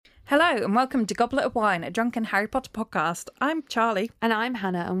Hello and welcome to Goblet of Wine, a drunken Harry Potter podcast. I'm Charlie. And I'm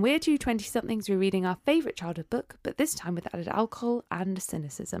Hannah, and we're two 20-somethings rereading our favourite childhood book, but this time with added alcohol and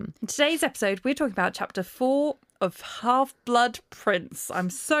cynicism. In today's episode, we're talking about chapter 4 of Half-Blood Prince. I'm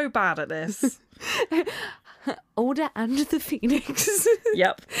so bad at this. Order and the Phoenix.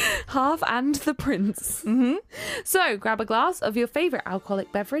 Yep. Half and the Prince. Mm-hmm. So grab a glass of your favourite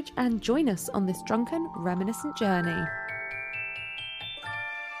alcoholic beverage and join us on this drunken, reminiscent journey.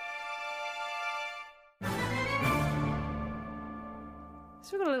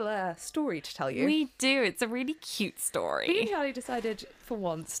 So we've got a little story to tell you. We do. It's a really cute story. Me and Charlie decided for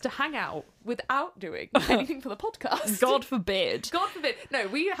once to hang out without doing anything for the podcast. God forbid. God forbid. No,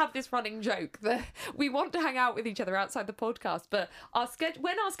 we have this running joke that we want to hang out with each other outside the podcast, but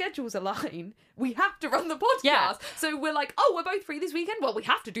when our schedules align, we have to run the podcast. Yeah. So we're like, oh, we're both free this weekend? Well, we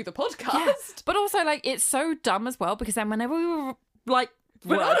have to do the podcast. Yeah. But also, like, it's so dumb as well because then whenever we were, like,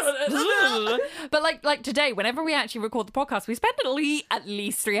 but like today, whenever we actually record the podcast, we spend at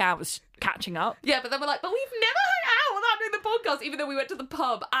least 3 hours catching up. Yeah, but then we're like, but we've never hung out without doing the podcast, even though we went to the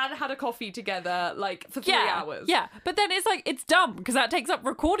pub and had a coffee together, like, for 3 hours. Yeah, but then it's like, it's dumb because that takes up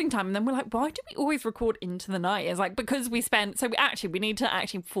recording time. And then we're like, why do we always record into the night? It's like, because we need to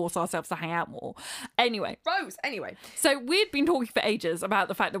actually force ourselves to hang out more. Anyway. Rose, anyway. So we'd been talking for ages about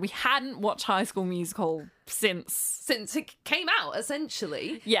the fact that we hadn't watched High School Musical since it came out,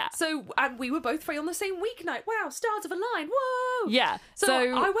 essentially. Yeah. So, and we were both free on the same weeknight. Wow, stars have aligned. Whoa. Yeah. So I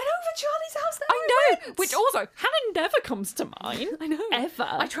went over Charlie's house. I know. Which also, Hannah never comes to mine. I know. Ever.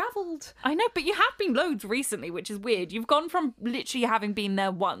 I travelled. I know, but you have been loads recently, which is weird. You've gone from literally having been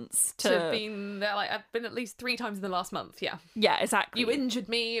there once to being there, like, I've been at least 3 times in the last month, yeah. Yeah, exactly. You injured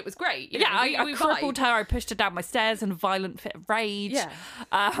me, it was great. I crippled her, I pushed her down my stairs in a violent fit of rage. Yeah.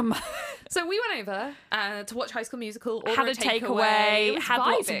 So we went over to watch High School Musical, had a takeaway, had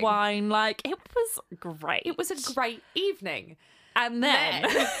lots of vibing. wine, like, it was great. It was a great evening. And then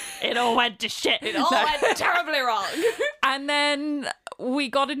it all went to shit. It all went terribly wrong. And then we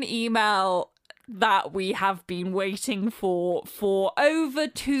got an email that we have been waiting for over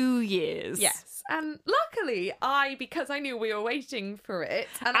 2 years. Yes. And luckily, because I knew we were waiting for it,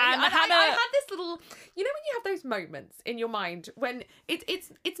 and I had this little, you know, when you have those moments in your mind when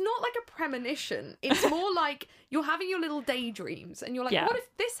it's not like a premonition, it's more like you're having your little daydreams, and you're like, what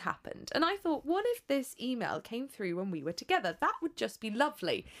if this happened? And I thought, what if this email came through when we were together? That would just be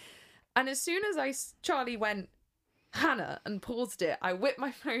lovely. And as soon as Charlie went, Hannah, and paused it, I whipped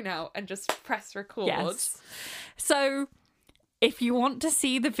my phone out and just pressed record. Yes. So, if you want to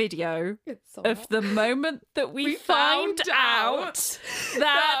see the video of the moment that we found out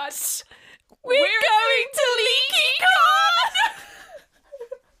that we're going to LeakyCon,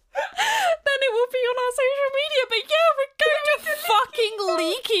 then it will be on our social media. But yeah, we're going to fucking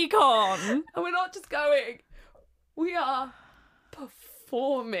LeakyCon. And we're not just going, we are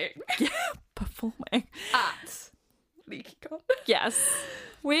performing. Yeah, performing. At LeakyCon. Yes.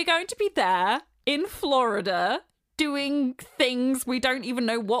 We're going to be there in Florida doing things. We don't even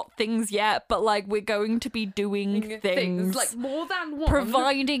know what things yet, but like we're going to be doing things. Like more than one.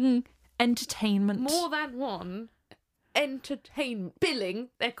 Providing entertainment. More than one billing.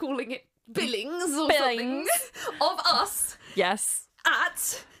 They're calling it billings or Billings. something. Of us. Yes.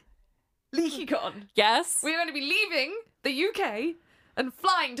 At LeakyCon. Yes. We're going to be leaving the UK and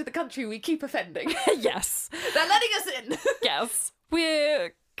flying to the country we keep offending. Yes. They're letting us in. Yes.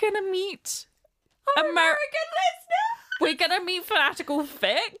 We're gonna meet American listeners. We're gonna meet Fanatical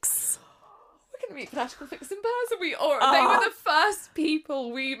Fix. We're gonna meet Fanatical Fix in person. They were the first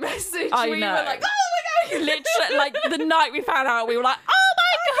people we messaged. I we know. were like, oh my god! Literally, like the night we found out, we were like, oh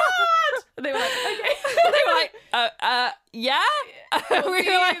my god! And they were like, okay. They were like, yeah. We'll we see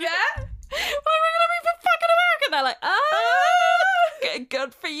were like, you there. Well, we're gonna be for fucking America. They're like,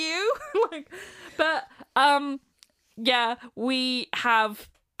 good for you. Yeah, we have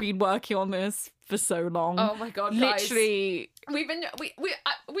been working on this for so long. Oh my god, guys. Literally, we've been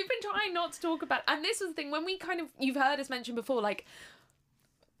trying not to talk about, and this is the thing, when we you've heard us mention before, like,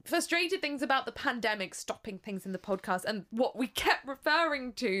 frustrated things about the pandemic stopping things in the podcast, and what we kept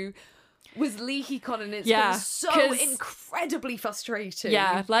referring to was LeakyCon, and it's been so incredibly frustrating.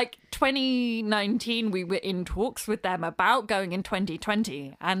 Yeah, like 2019, we were in talks with them about going in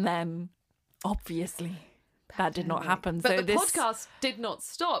 2020, and then obviously that did not happen. But so the podcast did not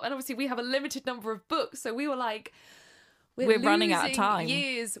stop, and obviously we have a limited number of books, so we were like, we're running out of losing time.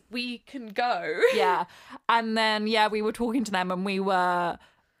 Years we can go. Yeah, and then we were talking to them, and we were.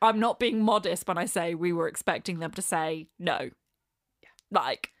 I'm not being modest when I say we were expecting them to say no.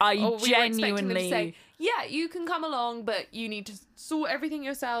 Like, I Or we were expecting them to genuinely... say, yeah, you can come along, but you need to sort everything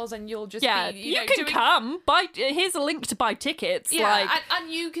yourselves and you'll just Yeah, be, you can come. Here's a link to buy tickets. Yeah, like,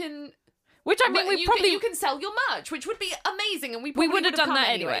 and you can... Which I mean, you can sell your merch, which would be amazing, and we would have done that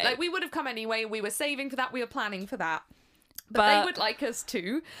anyway. Like, we would have come anyway. We were saving for that. We were planning for that. But they would like us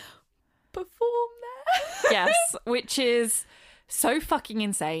to perform there. Yes, which is so fucking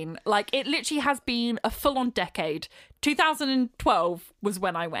insane. Like, it literally has been a full-on decade. 2012 was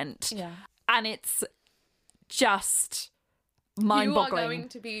when I went. Yeah, and it's just mind-boggling. You are going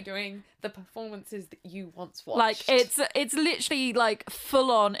to be doing the performances that you once watched. Like, it's literally like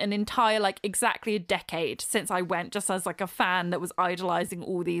full-on an entire, like, exactly a decade since I went, just as like a fan that was idolizing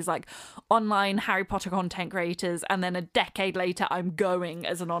all these like online Harry Potter content creators, and then a decade later I'm going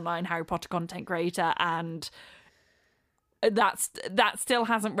as an online Harry Potter content creator, and that still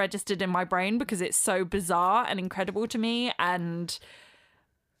hasn't registered in my brain because it's so bizarre and incredible to me. And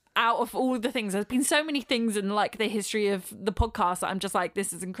out of all the things, there's been so many things in like the history of the podcast that I'm just like,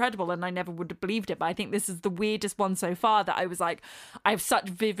 this is incredible, and I never would have believed it. But I think this is the weirdest one so far, that I was like, I have such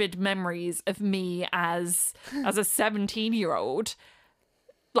vivid memories of me as a 17-year-old,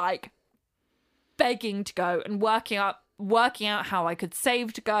 like begging to go and working out how I could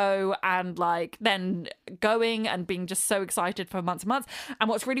save to go, and like then going and being just so excited for months and months. And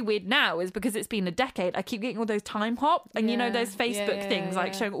what's really weird now is, because it's been a decade, I keep getting all those time hop and you know, those Facebook things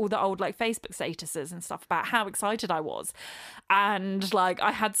like showing all the old like Facebook statuses and stuff about how excited I was. And like,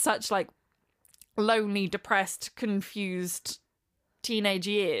 I had such like lonely, depressed, confused teenage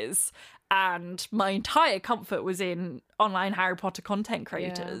years, and my entire comfort was in online Harry Potter content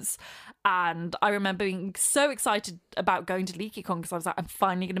creators. And I remember being so excited about going to LeakyCon because I was like, I'm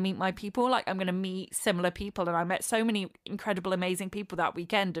finally going to meet my people. Like, I'm going to meet similar people. And I met so many incredible, amazing people that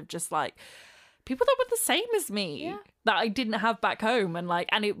weekend, of just like people that were the same as me that I didn't have back home. And like,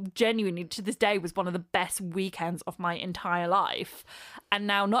 and it genuinely to this day was one of the best weekends of my entire life. And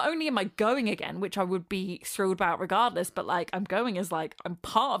now not only am I going again, which I would be thrilled about regardless, but like I'm going as like I'm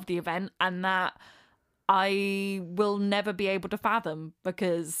part of the event, and that I will never be able to fathom,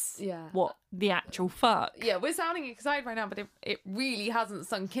 because what the actual fuck. Yeah, we're sounding excited right now, but it really hasn't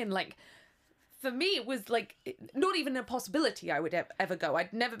sunk in. Like, for me, it was like not even a possibility I would ever go.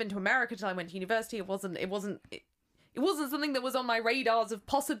 I'd never been to America till I went to university. It wasn't something that was on my radars of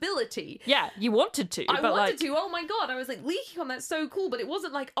possibility. Yeah, you wanted to. I wanted to. Oh my god, I was like, LeakyCon, that's so cool. But it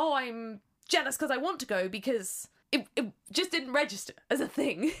wasn't like, oh, I'm jealous because I want to go, because it just didn't register as a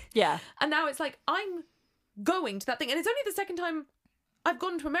thing. Yeah. And now it's like, I'm going to that thing, and it's only the second time I've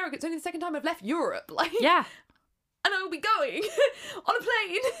gone to America. It's only the second time I've left Europe. Like, yeah, and I will be going on a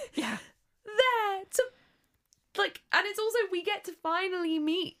plane. Yeah. There to like, and it's also, we get to finally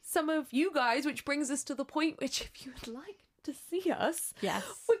meet some of you guys, which brings us to the point which, if you would like to see us, yes,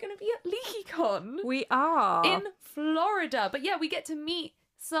 we're going to be at LeakyCon. We are in Florida. But yeah, we get to meet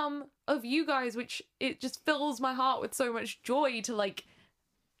some of you guys, which it just fills my heart with so much joy to like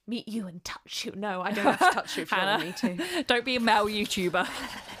meet you and touch you. No, I don't have to touch you if you want me to. Don't be a male YouTuber.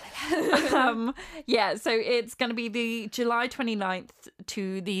 Yeah, so it's going to be the July 29th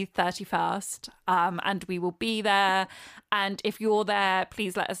to the 31st, and we will be there. And if you're there,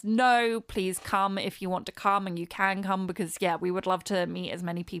 please let us know. Please come if you want to come, and you can come, because yeah, we would love to meet as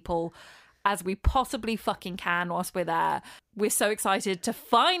many people as we possibly fucking can whilst we're there. We're so excited to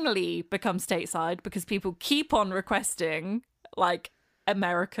finally become stateside, because people keep on requesting like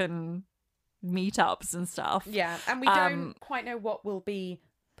American meetups and stuff. Yeah, and we don't quite know what we'll be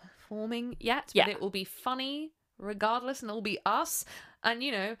performing yet, but it will be funny regardless, and it'll be us. And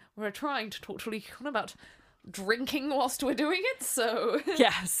you know, we're trying to talk to LeakyCon about drinking whilst we're doing it, so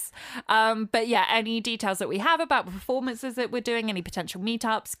yes. But yeah, any details that we have about the performances that we're doing, any potential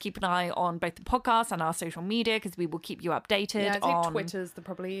meetups, keep an eye on both the podcast and our social media, because we will keep you updated. Yeah, I think Twitter's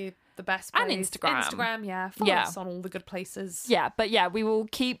probably the best place. And Instagram. Yeah. Follow us on all the good places. Yeah, but yeah, we will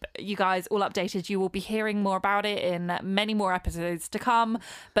keep you guys all updated. You will be hearing more about it in many more episodes to come.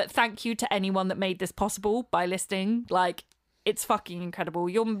 But thank you to anyone that made this possible by listening. Like, it's fucking incredible.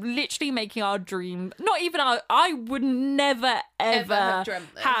 You're literally making our dream. Not even I would never ever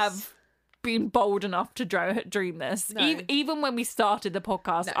have been bold enough to dream this. No. Even when we started the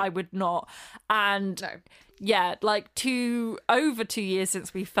podcast, no. I would not. And no. Yeah, like over 2 years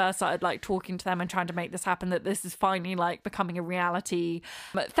since we first started like talking to them and trying to make this happen, that this is finally like becoming a reality.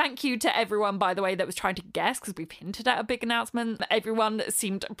 But thank you to everyone, by the way, that was trying to guess, because we've hinted at a big announcement. Everyone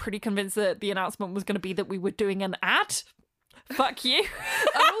seemed pretty convinced that the announcement was going to be that we were doing an ad. Fuck you.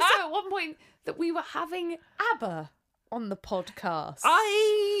 And also at one point that we were having ABBA on the podcast.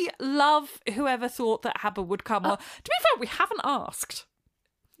 I love whoever thought that ABBA would come on. To be fair, we haven't asked.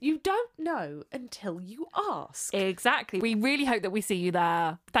 You don't know until you ask. Exactly. We really hope that we see you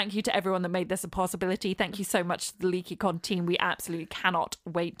there. Thank you to everyone that made this a possibility. Thank you so much to the LeakyCon team. We absolutely cannot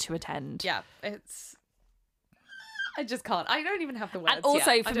wait to attend. Yeah, I just can't. I don't even have the words. And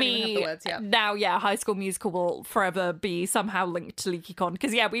also yet. for me, now, High School Musical will forever be somehow linked to LeakyCon.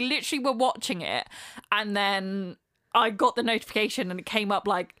 Because, we literally were watching it and then I got the notification and it came up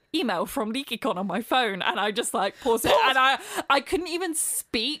like email from LeakyCon on my phone, and I just like paused it and I couldn't even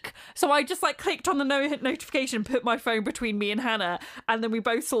speak, so I just like clicked on the notification, put my phone between me and Hannah, and then we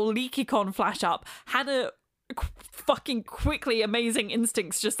both saw LeakyCon flash up. Hannah fucking quickly, amazing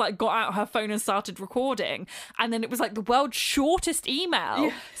instincts, just like got out her phone and started recording, and then it was like the world's shortest email.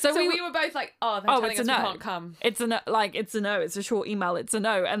 So we were both like, they're telling us we can't come. It's a no, it's a short email, it's a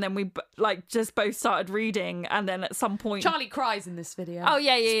no. And then we like just both started reading, and then at some point Charlie cries in this video. Oh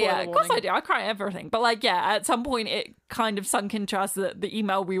yeah, of course I do, I cry at everything, but like at some point it kind of sunk into us that the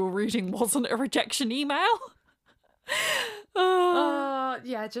email we were reading wasn't a rejection email.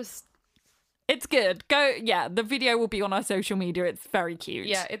 It's good. The video will be on our social media. It's very cute.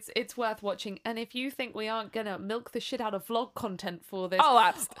 Yeah, it's worth watching. And if you think we aren't gonna milk the shit out of vlog content for this, the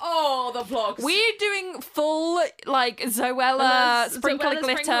vlogs. We're doing full like Zoella sprinkle of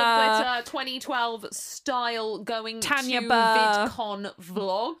glitter 2012 style going Tanya to Burr VidCon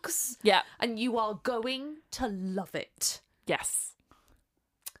vlogs. Yeah, and you are going to love it. Yes.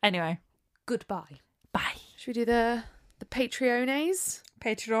 Anyway, goodbye. Bye. Should we do the Patreones?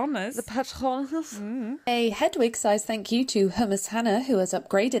 Patroners. The patrons. A Hedwig-sized thank you to Hummus Hannah, who has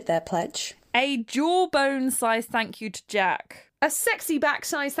upgraded their pledge. A jawbone-sized thank you to Jack. A sexy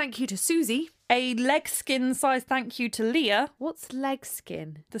back-sized thank you to Susie. A leg skin-sized thank you to Leah. What's leg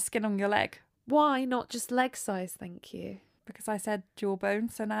skin? The skin on your leg. Why not just leg size thank you? Because I said jawbone,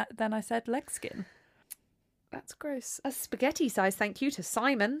 so then I said leg skin. That's gross. A spaghetti-sized thank you to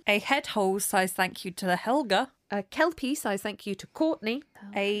Simon. A head hole-sized thank you to Helga. A kelpie-sized thank you to Courtney.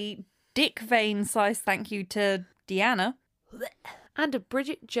 A dick vein-sized thank you to Deanna. And a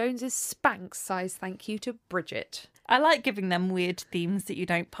Bridget Jones's Spanx-sized thank you to Bridget. I like giving them weird themes that you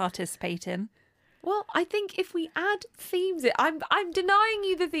don't participate in. Well, I think if we add themes in, I'm denying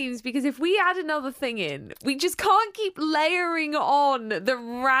you the themes, because if we add another thing in, we just can't keep layering on the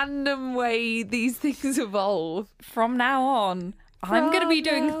random way these things evolve. From now on, I'm going to be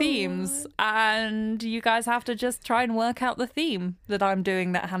doing themes, and you guys have to just try and work out the theme that I'm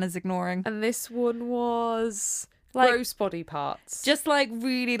doing that Hannah's ignoring. And this one was like, gross body parts. Just like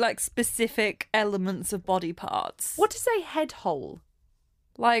really like specific elements of body parts. What to say head hole?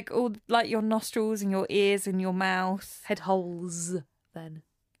 Like all like your nostrils and your ears and your mouth. Head holes, then.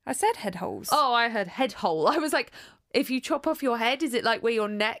 I said head holes. Oh, I heard head hole. I was like, if you chop off your head, is it like where your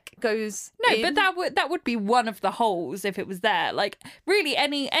neck goes No, in? but that would be one of the holes if it was there. Like really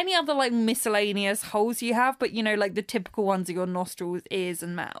any other like miscellaneous holes you have, but you know, like the typical ones are your nostrils, ears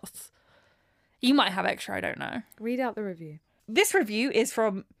and mouth. You might have extra, I don't know. Read out the review. This review is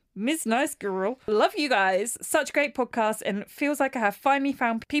from Ms. Nice Girl. Love you guys. Such great podcast, and it feels like I have finally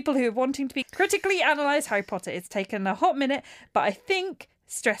found people who are wanting to be critically analyse Harry Potter. It's taken a hot minute, but I think,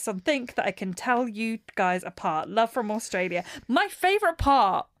 stress on think, that I can tell you guys apart. Love from Australia. My favourite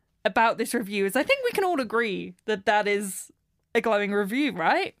part about this review is I think we can all agree that that is a glowing review,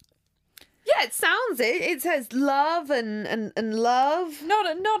 right? Yeah, it sounds it. It says love and love.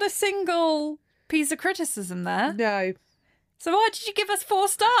 Not a single piece of criticism there. No. So why did you give us 4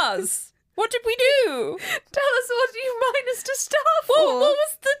 stars? What did we do? Tell us what you minus to star for.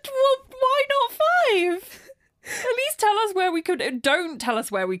 Why not 5? At least tell us where we could... Don't tell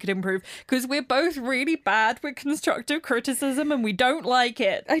us where we could improve, because we're both really bad with constructive criticism and we don't like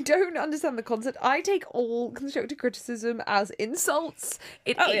it. I don't understand the concept. I take all constructive criticism as insults.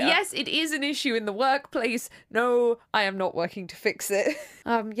 Yes, it is an issue in the workplace. No, I am not working to fix it.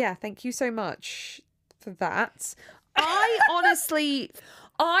 Yeah, thank you so much for that. I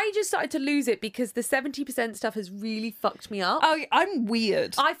just started to lose it because the 70% stuff has really fucked me up. Oh, I'm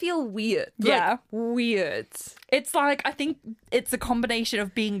weird. I feel weird. Yeah. Weird. It's like, I think it's a combination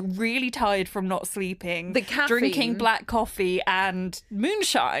of being really tired from not sleeping, the caffeine, drinking black coffee and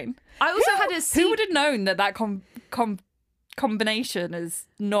moonshine. I also had a... Who would have known that combination is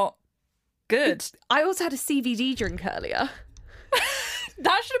not good? I also had a CBD drink earlier.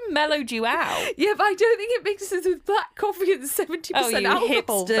 That should have mellowed you out. Yeah, but I don't think it mixes with black coffee and 70%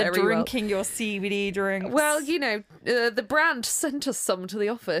 alcohol hipster drinking your CBD drinks. Well, you know, the brand sent us some to the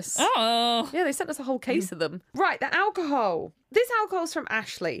office. Oh. Yeah, they sent us a whole case of them. Right, the alcohol. This alcohol's from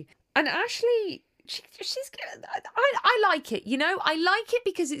Ashley. And Ashley, she's... I like it, you know? I like it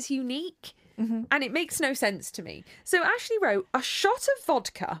because it's unique. And it makes no sense to me. So Ashley wrote a shot of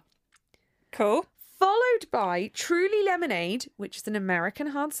vodka, Cool. followed by Truly Lemonade, which is an American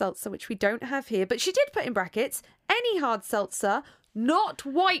hard seltzer, which we don't have here. But she did put in brackets, any hard seltzer, not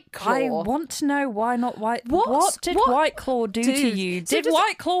White Claw. I want to know why not White... What did White Claw do to you? So Did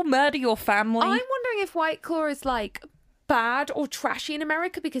White Claw murder your family? I'm wondering if White Claw is like bad or trashy in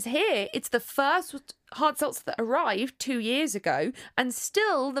America, because here it's the first hard seltzer that arrived 2 years ago and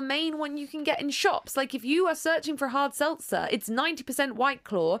still the main one you can get in shops. Like if you are searching for hard seltzer, it's 90% White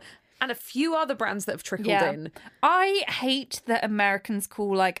Claw and a few other brands that have trickled in. I hate that Americans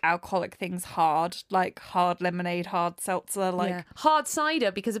call like alcoholic things hard, like hard lemonade, hard seltzer, like hard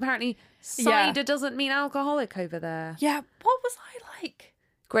cider, because apparently cider doesn't mean alcoholic over there. Yeah, what was I like?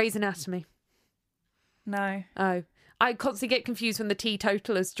 Grey's Anatomy. No. Oh. I constantly get confused when the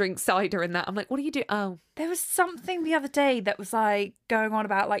teetotalers drink cider and that. I'm like, what do you do? Oh. There was something the other day that was like going on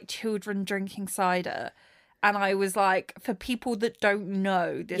about like children drinking cider. And I was like, for people that don't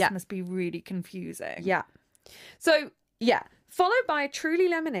know, this must be really confusing. Yeah. So, followed by a Truly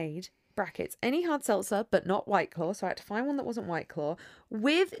Lemonade, brackets, any hard seltzer, but not White Claw. So I had to find one that wasn't White Claw,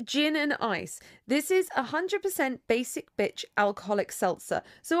 with gin and ice. This is 100% basic bitch alcoholic seltzer.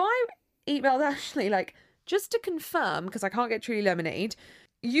 So I emailed Ashley, like, just to confirm, because I can't get Truly Lemonade,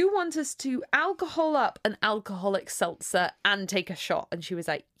 you want us to alcohol up an alcoholic seltzer and take a shot? And she was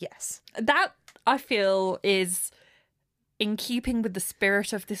like, yes. That, I feel, is in keeping with the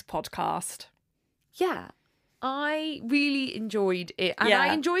spirit of this podcast. Yeah. I really enjoyed it. And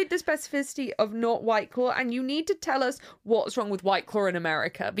I enjoyed the specificity of not White Claw. And you need to tell us what's wrong with White Claw in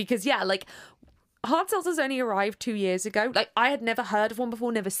America. Because, like, hard seltzers only arrived 2 years ago. Like, I had never heard of one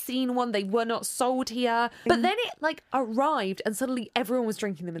before, never seen one. They were not sold here. But then it, like, arrived and suddenly everyone was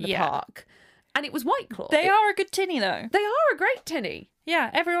drinking them in the park. And it was White Claw. They are a good tinny, though. They are a great tinny. Yeah,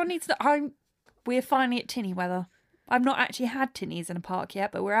 everyone needs to... We're finally at tinny weather. I've not actually had tinnies in a park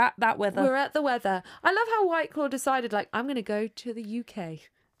yet, but we're at that weather. We're at the weather. I love how White Claw decided, like, I'm going to go to the UK.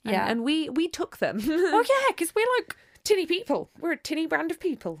 And we took them. Oh, yeah, because we're, like, tinny people. We're a tinny brand of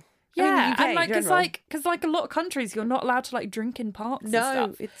people. Yeah, I mean, UK and like, because like a lot of countries, you're not allowed to like drink in parks. No,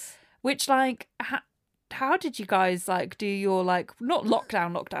 and stuff, it's which like, how did you guys like do your like not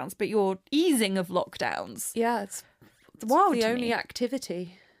lockdowns, but your easing of lockdowns? Yeah, it's wild. The only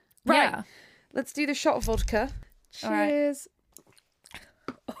activity. Right, yeah. Let's do the shot of vodka. Cheers.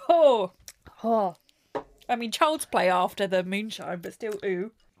 Oh, I mean, child's play after the moonshine, but still,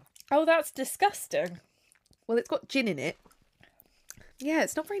 ooh. Oh, that's disgusting. Well, it's got gin in it. Yeah,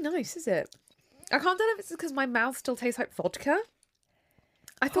 it's not very nice, is it? I can't tell if it's because my mouth still tastes like vodka.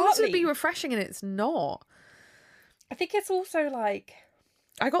 I thought this would be refreshing and it's not. I think it's also like...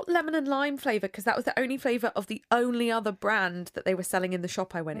 I got lemon and lime flavour because that was the only flavour of the only other brand that they were selling in the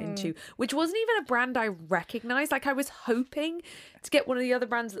shop I went into, which wasn't even a brand I recognised. Like, I was hoping to get one of the other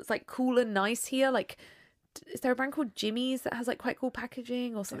brands that's like cool and nice here. Like, is there a brand called Jimmy's that has like quite cool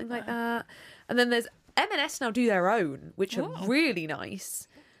packaging or something like that? And then there's M&S now do their own, which are really nice.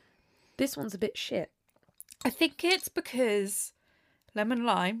 This one's a bit shit. I think it's because lemon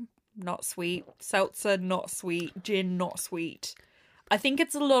lime, not sweet. Seltzer, not sweet. Gin, not sweet. I think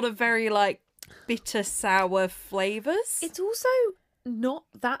it's a lot of very like bitter, sour flavours. It's also not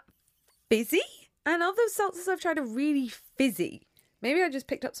that fizzy. And other seltzers I've tried are really fizzy. Maybe I just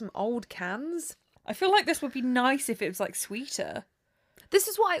picked up some old cans. I feel like this would be nice if it was like sweeter. This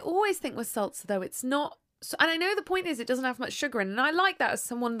is what I always think with seltzer, though. It's not... And I know the point is it doesn't have much sugar in it. And I like that as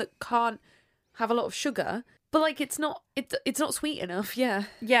someone that can't have a lot of sugar. But, like, it's not sweet enough, yeah.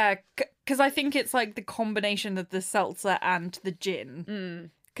 Yeah, because I think it's, like, the combination of the seltzer and the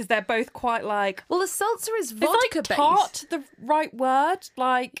gin. Because they're both quite, like... Well, the seltzer is vodka-based. Is, like, tart the right word?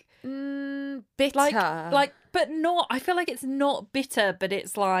 Like... bitter. Like, but not... I feel like it's not bitter, but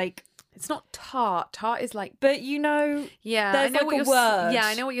it's, like... It's not tart. Tart is like... But, you know... Yeah, there's I know like what a word. Yeah,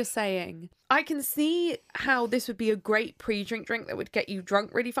 I know what you're saying. I can see how this would be a great pre-drink drink that would get you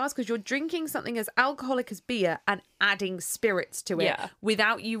drunk really fast because you're drinking something as alcoholic as beer and adding spirits to it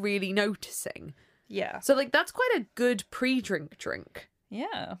without you really noticing. Yeah. So, like, that's quite a good pre-drink drink.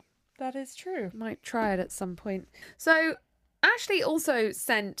 Yeah, that is true. Might try it at some point. So... Ashley also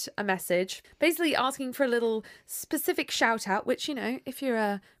sent a message basically asking for a little specific shout out, which, you know, if you're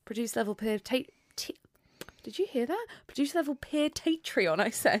a producer level peer... Did you hear that? Producer level peer Patreon,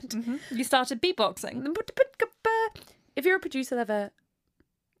 I said. Mm-hmm. You started beatboxing. If you're a producer level...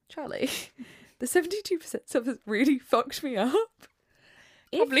 Charlie, the 72% stuff has really fucked me up.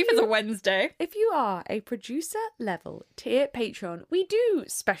 I believe it's a Wednesday. If you are a producer level tier Patreon, we do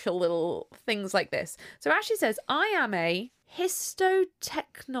special little things like this. So Ashley says, I am a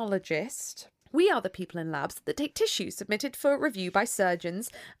histotechnologist. We are the people in labs that take tissue submitted for review by surgeons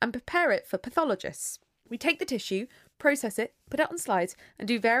and prepare it for pathologists. We take the tissue, process it, put it on slides, and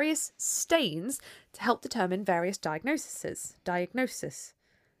do various stains to help determine various diagnoses. Diagnosis.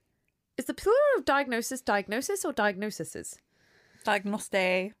 Is the plural of diagnosis or diagnoses?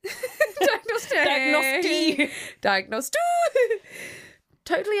 Diagnostic. Diagnostic.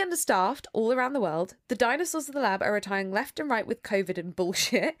 Totally understaffed all around the world. The dinosaurs of the lab are retiring left and right with COVID and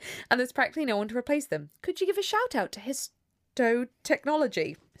bullshit, and there's practically no one to replace them. Could you give a shout out to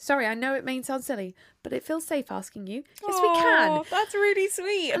histotechnology? Sorry, I know it may sound silly, but it feels safe asking you. Yes, we can. That's really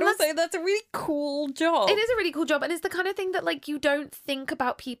sweet. And also, that's a really cool job. It is a really cool job, and it's the kind of thing that, like, you don't think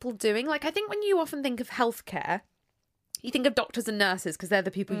about people doing. Like, I think when you often think of healthcare, you think of doctors and nurses because they're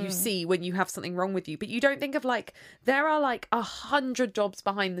the people you see when you have something wrong with you. But you don't think of, like, there are, like, 100 jobs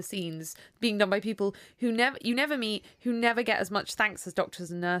behind the scenes being done by people who you never meet, who never get as much thanks as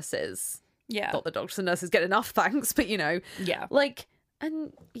doctors and nurses. Yeah. Not that doctors and nurses get enough thanks, but, you know. Yeah. Like,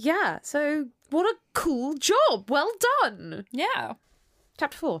 and yeah, so what a cool job. Well done. Yeah.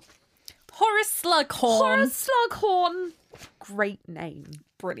 Chapter 4. Horace Slughorn. Horace Slughorn. Great name.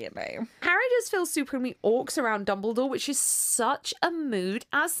 Brilliant name. Harry just feels supremely orcs around Dumbledore, which is such a mood.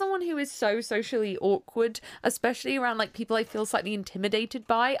 As someone who is so socially awkward, especially around like people I feel slightly intimidated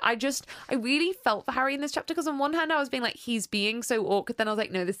by, I really felt for Harry in this chapter because on one hand I was being like, he's being so awkward. Then I was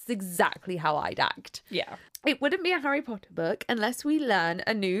like, no, this is exactly how I'd act. Yeah. It wouldn't be a Harry Potter book unless we learn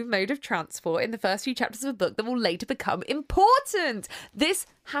a new mode of transport in the first few chapters of a book that will later become important. This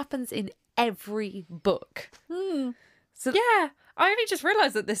happens in every book. So yeah. I only just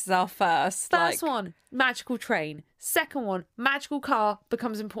realised that this is our first one, magical train. Second one, magical car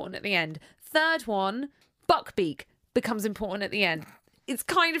becomes important at the end. Third one, Buckbeak becomes important at the end. It's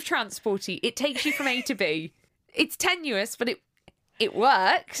kind of transporty. It takes you from A to B. It's tenuous, but it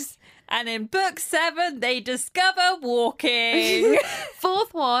works. And in book 7, they discover walking.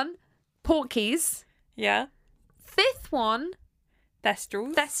 Fourth one, Portkeys. Yeah. Fifth one,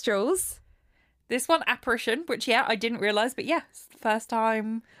 Thestrals. This one, Apparition, which, yeah, I didn't realise, but yeah, it's the first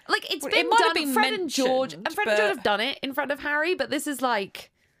time. Like, it might done. have been Fred and George but... have done it in front of Harry, but this is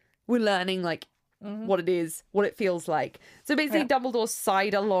like, we're learning, like, what it is, what it feels like. So basically, Dumbledore's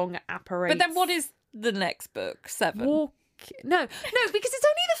side-along apparatus. But then what is the next book, 7? No, because it's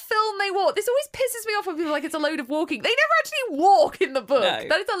only the film they walk. This always pisses me off when people are like, it's a load of walking. They never actually walk in the book. No.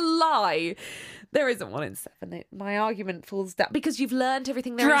 That is a lie. There isn't one in 7. My argument falls down because you've learned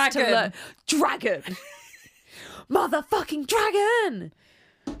everything there is to learn. Dragon. Motherfucking dragon.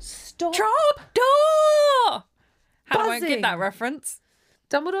 Stop. Trapdoor! How do I Buzzing. get that reference?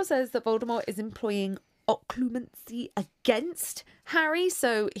 Dumbledore says that Voldemort is employing occlumency against Harry,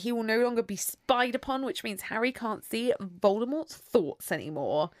 so he will no longer be spied upon, which means Harry can't see Voldemort's thoughts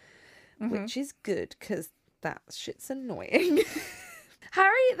anymore, which is good because that shit's annoying.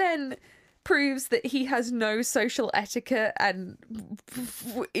 Harry then proves that he has no social etiquette and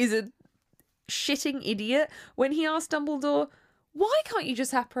is a shitting idiot when he asks Dumbledore, why can't you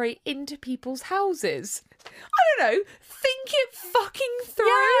just apparate into people's houses? I don't know. Think it fucking through.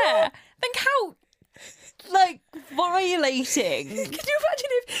 Yeah. Think how, violating. Can you imagine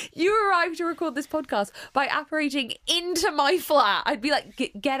if you arrived to record this podcast by apparating into my flat? I'd be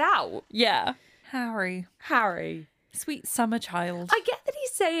like, get out. Yeah. Harry. Sweet summer child. I get that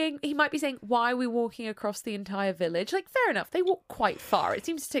he might be saying, why are we walking across the entire village? Like, fair enough. They walk quite far. It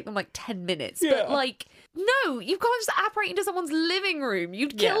seems to take them 10 minutes. Yeah. But no, you can't just apparate into someone's living room.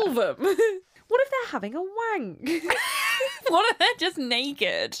 You'd kill them. What if they're having a wank? What if they're just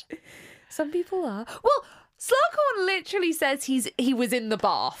naked? Some people are. Well, Slughorn literally says he was in the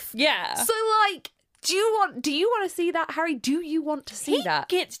bath. Yeah. So do you want to see that, Harry? Do you want to see that?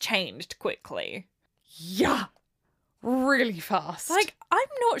 He gets changed quickly. Yeah. Really fast. I'm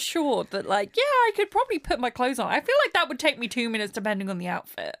not sure that I could probably put my clothes on. I feel like that would take me 2 minutes depending on the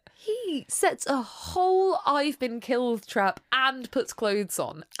outfit. He sets a whole I've been killed trap and puts clothes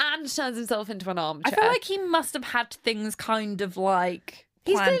on and turns himself into an armchair. I feel like he must have had things kind of He's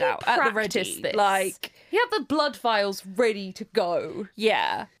planned out at the ready. This. He had the blood vials ready to go.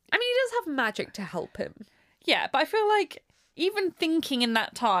 Yeah. I mean, he does have magic to help him. Yeah, but I feel like even thinking in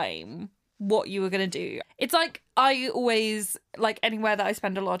that time what you were going to do, it's I always, anywhere that I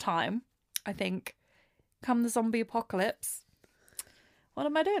spend a lot of time, I think, come the zombie apocalypse, what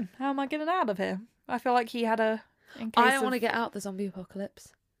am I doing? How am I getting out of here? I feel like he had I don't want to get out the zombie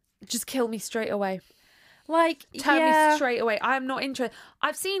apocalypse. Just kill me straight away. Like, Tell yeah. me straight away. I'm not interested.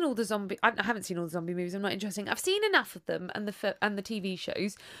 I've seen all the zombie. I haven't seen all the zombie movies. I'm not interested. I've seen enough of them and the TV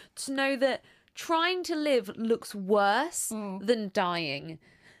shows to know that trying to live looks worse than dying.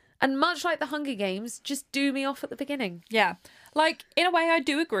 And much like the Hunger Games, just do me off at the beginning. Yeah. Like, in a way, I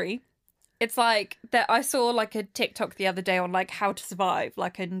do agree. It's like that I saw like a TikTok the other day on like how to survive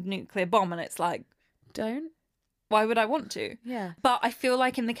like a nuclear bomb, and it's like, Don't. why would I want to? Yeah. But I feel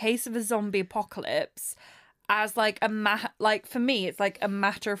like in the case of a zombie apocalypse, as like like for me, it's like a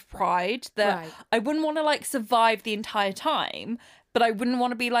matter of pride that Right. I wouldn't want to like survive the entire time, but I wouldn't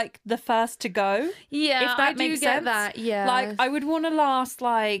want to be like the first to go. Yeah, If that I do makes get sense. that. Yeah. Like I would want to last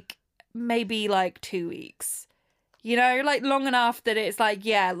like maybe like 2 weeks. You know, like long enough that it's like,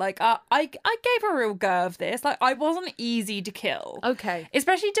 yeah, like I gave a real go of this. Like I wasn't easy to kill. Okay.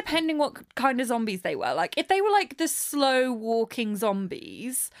 Especially depending what kind of zombies they were. Like if they were like the slow walking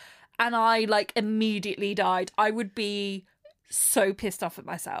zombies and I like immediately died, I would be so pissed off at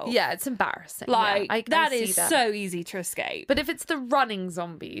myself. Yeah, it's embarrassing. Like yeah, I that see is that. so easy to escape. But if it's the running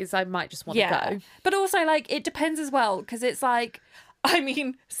zombies, I might just want to go. But also like it depends as well, because it's like, I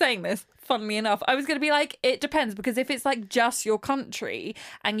mean, saying this, funnily enough, I was going to be like, it depends, because if it's like just your country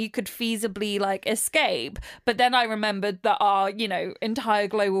and you could feasibly like escape, but then I remembered that our, you know, entire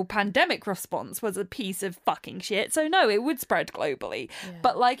global pandemic response was a piece of fucking shit. So no, it would spread globally. Yeah.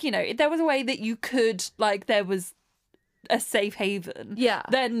 But like, you know, if there was a way that you could, like there was a safe haven,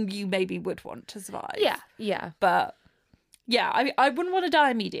 then you maybe would want to survive. Yeah. But yeah, I wouldn't want to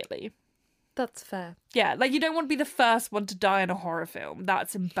die immediately. That's fair. Yeah, like you don't want to be the first one to die in a horror film.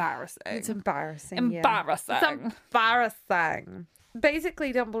 That's embarrassing. It's embarrassing. Embarrassing. Yeah. It's embarrassing.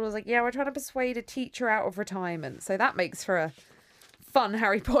 Basically, Dumbledore's like, yeah, we're trying to persuade a teacher out of retirement. So that makes for a fun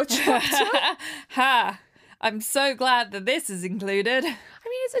Harry Potter chapter. Ha! I'm so glad that this is included. I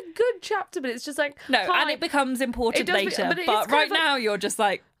mean, it's a good chapter, but it's just like... No, fine. and it becomes important later. But right now, you're just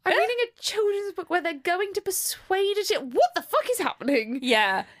like... I'm reading a children's book where they're going to persuade a teacher. What the fuck is happening?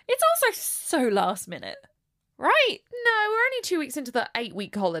 Yeah. It's also so last minute. Right? No, we're only 2 weeks into the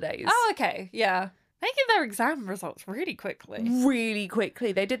 8-week holidays. Oh, okay. Yeah. They give their exam results really quickly. Really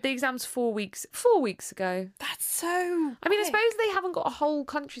quickly. They did the exams 4 weeks ago. That's so I mean, I quick. suppose they haven't got a whole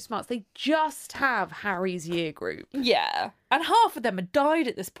country smarts. They just have Harry's year group. Yeah. And half of them had died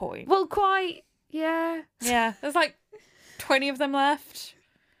at this point. Well, quite, yeah. Yeah. There's like 20 of them left.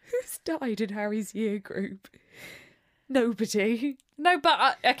 Who's died in Harry's year group? Nobody. No,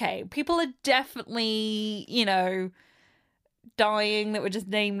 but, okay, people are definitely, you know, dying that were just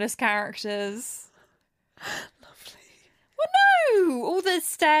nameless characters. Lovely. Well, no! All the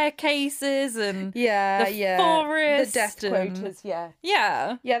staircases and the forest. The death and... quotas, yeah.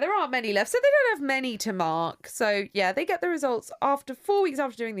 Yeah. Yeah, there aren't many left, so they don't have many to mark. So, yeah, they get the results after 4 weeks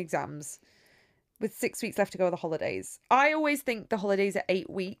after doing the exams, with 6 weeks left to go with the holidays. I always think the holidays are 8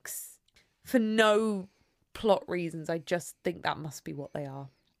 weeks for no plot reasons. I just think that must be what they are.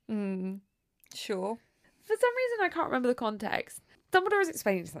 Sure. For some reason, I can't remember the context. Dumbledore is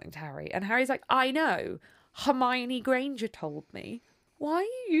explaining something to Harry, and Harry's like, I know. Hermione Granger told me. Why are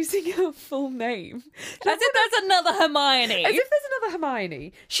you using her full name? As if there's another Hermione. As if there's another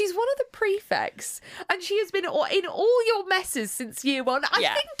Hermione. She's one of the prefects, and she has been in all your messes since year one. I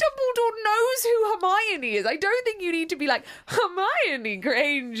think Dumbledore knows who Hermione is. I don't think you need to be like, Hermione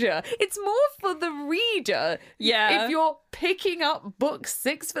Granger. It's more for the reader. Yeah. If you're picking up book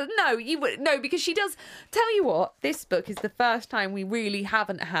 6 for... No, you would... No, because she does... Tell you what, this book is the first time we really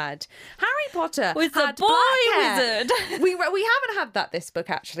haven't had... Harry Potter with had the boy black hair. wizard. We haven't had that this book,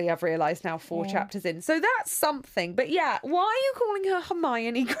 actually, I've realised now 4 chapters in. So that's something. But yeah, why are you calling her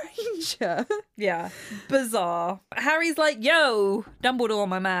Hermione Granger? Yeah. Bizarre. Harry's like, yo, Dumbledore,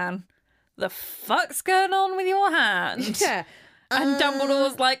 my man. The fuck's going on with your hand? Yeah. And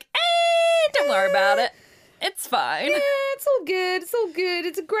Dumbledore's like, don't worry about it. It's fine. Yeah, it's all good. It's all good.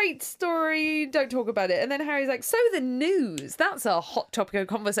 It's a great story. Don't talk about it. And then Harry's like, so the news. That's a hot topic of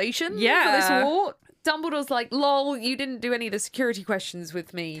conversation for this war. Dumbledore's like, lol, you didn't do any of the security questions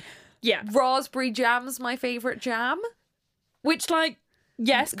with me. Yeah. Raspberry jam's my favourite jam. Which, like,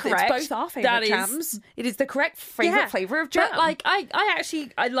 yes, correct. It's both our favourite jams. It is the correct favourite flavour of jam. But, like,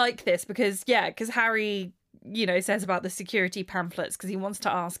 I like this because Harry, you know, says about the security pamphlets because he wants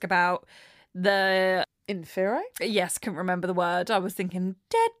to ask about the... Inferi? Yes, couldn't remember the word. I was thinking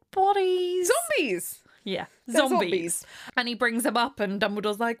dead bodies. Zombies! Yeah, They're zombies. And he brings them up and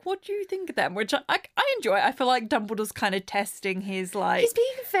Dumbledore's like, what do you think of them? Which I enjoy. I feel like Dumbledore's kind of testing his, like... He's being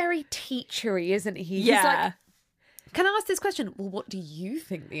very teachery, isn't he? Yeah. He's like, Can I ask this question? Well, what do you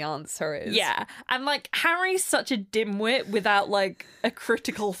think the answer is? Yeah. And like Harry's such a dimwit without like a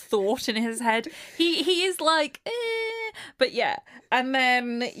critical thought in his head. He is like, but yeah. And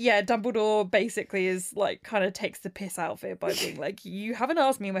then Dumbledore basically is like kind of takes the piss out of it by being like, you haven't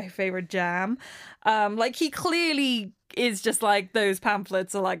asked me my favorite jam. Like he clearly is just like, those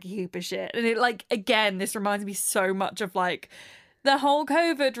pamphlets are like a heap of shit. And it like, again, this reminds me so much of like the whole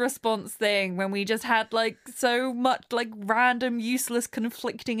COVID response thing when we just had like so much like random useless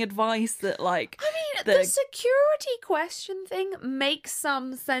conflicting advice that like the security question thing makes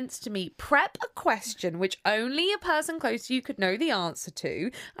some sense to me. Prep a question which only a person close to you could know the answer to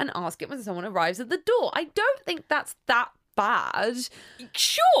and ask it when someone arrives at the door. I don't think that's that bad.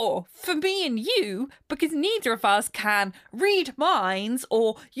 Sure, for me and you, because neither of us can read minds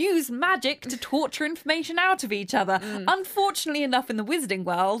or use magic to torture information out of each other. Unfortunately enough, in the wizarding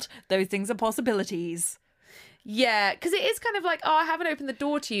world, those things are possibilities. Yeah, because it is kind of like, oh, I haven't opened the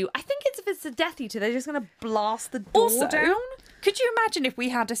door to you. I think if it's a Death Eater, they're just going to blast the door down. Could you imagine if we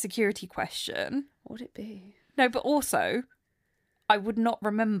had a security question? What would it be? No, but also, I would not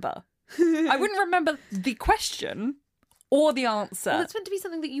remember. I wouldn't remember the question or the answer. Well, it's meant to be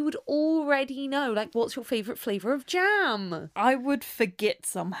something that you would already know. Like, what's your favourite flavour of jam? I would forget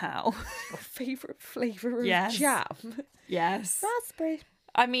somehow. Your favourite flavour of Yes. jam? Yes. Raspberry.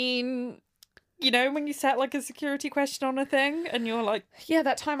 I mean, you know, when you set like a security question on a thing and you're like... Yeah,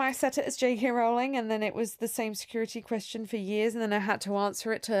 that time I set it as J.K. Rowling and then it was the same security question for years and then I had to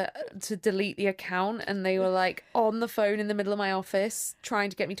answer it to delete the account and they were like on the phone in the middle of my office trying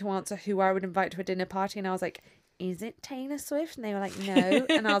to get me to answer who I would invite to a dinner party and I was like, is it Taylor Swift? And they were like, no.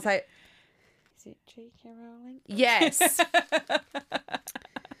 And I was like, is it J.K. Rowling? Yes.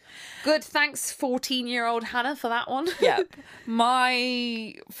 Good, thanks 14-year-old Hannah for that one. Yeah.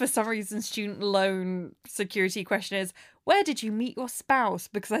 My, for some reason, student loan security question is, where did you meet your spouse?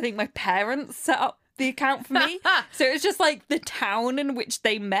 Because I think my parents set up the account for me. So it's just like the town in which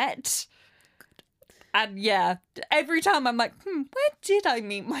they met. And yeah, every time I'm like, where did I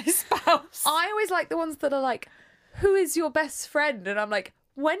meet my spouse? I always like the ones that are like, who is your best friend? And I'm like,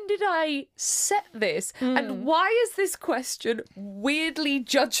 when did I set this? And why is this question weirdly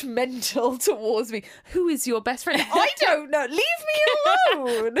judgmental towards me? Who is your best friend? I don't know. Leave me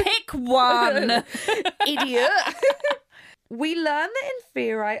alone. Pick one. Idiot. We learn that in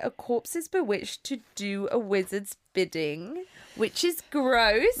Fearite, a corpse is bewitched to do a wizard's bidding, which is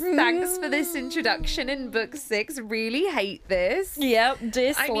gross. Thanks for this introduction in book 6. Really hate this. Yep,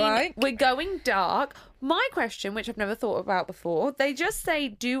 dislike. I mean, we're going dark. My question, which I've never thought about before, they just say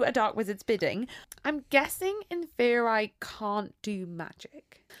do a dark wizard's bidding. I'm guessing in Fearite can't do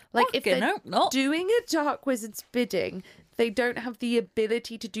magic. Like if they're doing a dark wizard's bidding, they don't have the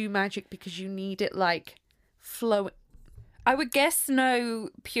ability to do magic because you need it like flowing. I would guess no,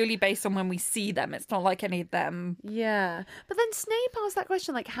 purely based on when we see them. It's not like any of them. Yeah, but then Snape asked that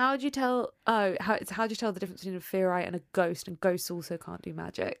question, like, how do you tell? Oh, how do you tell the difference between a Fearite and a ghost? And ghosts also can't do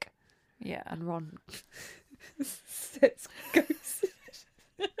magic. Yeah, and Ron says ghosts.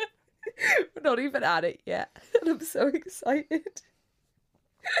 We're not even at it yet, and I'm so excited.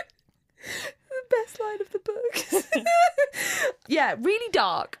 The best line of the book. Yeah, really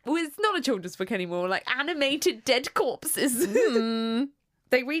dark. Well, it's not a children's book anymore. Like animated dead corpses.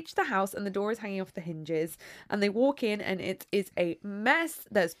 They reach the house and the door is hanging off the hinges and they walk in and it is a mess.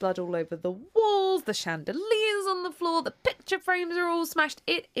 There's blood all over the walls, the chandeliers on the floor, the picture frames are all smashed.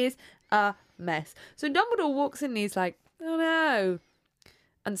 It is a mess. So Dumbledore walks in and he's like, oh no,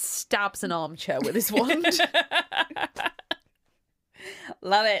 and stabs an armchair with his wand.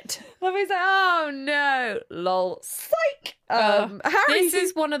 Love it. Love it. Oh no, lol, psych. Harry. This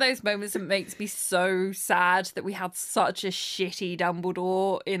is one of those moments that makes me so sad that we had such a shitty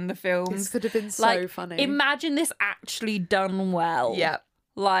Dumbledore in the films. This could have been so funny. Imagine this actually done well. Yeah.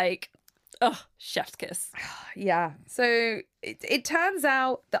 Like, chef's kiss. Yeah. So it turns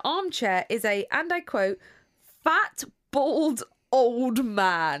out the armchair is a, and I quote, fat, bald, old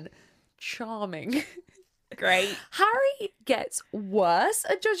man. Charming. Great. Harry gets worse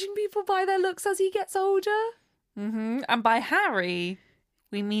at judging people by their looks as he gets older. Mm-hmm. And by Harry,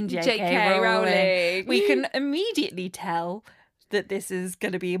 we mean J.K. Rowling. We can immediately tell that this is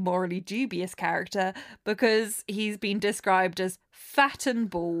going to be a morally dubious character because he's been described as fat and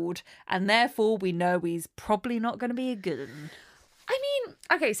bald, and therefore we know he's probably not going to be a good one. I mean,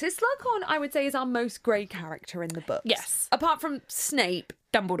 okay, so Slughorn, I would say, is our most grey character in the books. Yes. Apart from Snape.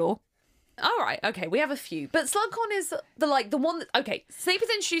 Dumbledore. All right, okay, we have a few. But Slughorn is the one that... Okay, Snape is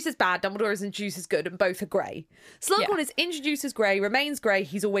introduced as bad, Dumbledore is introduced as good, and both are grey. Slughorn is introduced as grey, remains grey,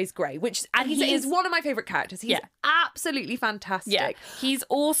 he's always grey, and he's one of my favourite characters. He's absolutely fantastic. Yeah. He's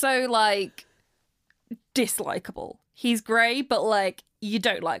also, like, dislikable. He's grey, but, like, you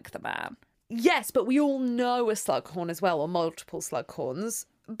don't like the man. Yes, but we all know a Slughorn as well, or multiple Slughorns.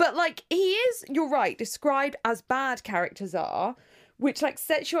 But, like, he is, you're right, described as bad characters are... Which, like,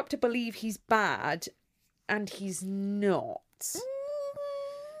 sets you up to believe he's bad, and he's not.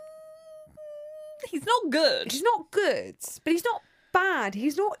 He's not good. He's not good, but he's not bad.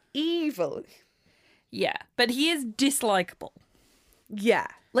 He's not evil. Yeah, but he is dislikable. Yeah.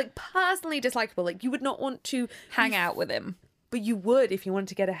 Like, personally dislikable. Like, you would not want to... Hang out with him. But you would if you wanted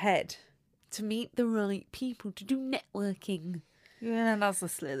to get ahead. To meet the right people, to do networking. Yeah, and that's a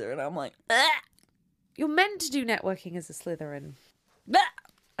Slytherin. I'm like, You're meant to do networking as a Slytherin.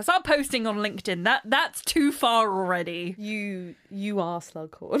 I start posting on LinkedIn. That's too far already. You are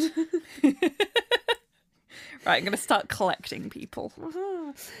Slughorn. Right, I'm going to start collecting people.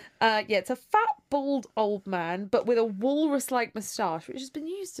 It's a fat, bald old man, but with a walrus-like moustache, which has been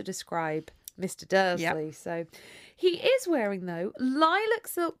used to describe Mr. Dursley. Yep. So he is wearing, though, lilac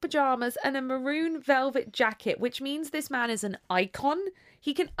silk pyjamas and a maroon velvet jacket, which means this man is an icon.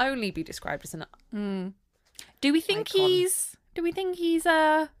 He can only be described as an Do we think icon. Do we think he's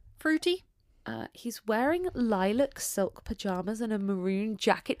fruity? He's wearing lilac silk pyjamas and a maroon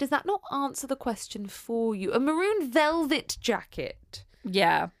jacket. Does that not answer the question for you? A maroon velvet jacket.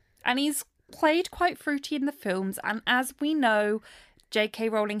 Yeah. And he's played quite fruity in the films. And as we know, J.K.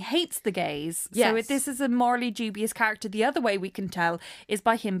 Rowling hates the gays. Yes. So if this is a morally dubious character, the other way we can tell is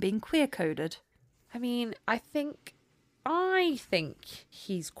by him being queer-coded. I mean, I think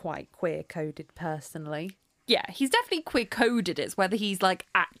he's quite queer-coded personally. Yeah, he's definitely queer-coded. It's whether he's, like,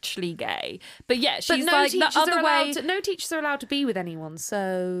 actually gay. But yeah, she's like the other way. No teachers are allowed to be with anyone, so...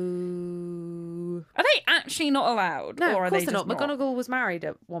 Are they actually not allowed? No, or of are course they they're just not. McGonagall was married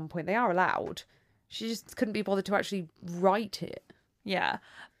at one point. They are allowed. She just couldn't be bothered to actually write it. Yeah.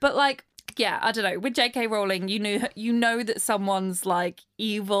 But, like, yeah, I don't know. With J.K. Rowling, you know that someone's, like,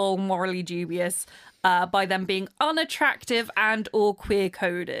 evil, morally dubious by them being unattractive and or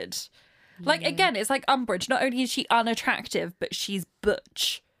queer-coded. Like, again, it's like Umbridge. Not only is she unattractive, but she's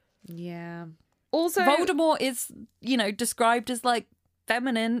butch. Yeah. Also... Voldemort is, described as, like,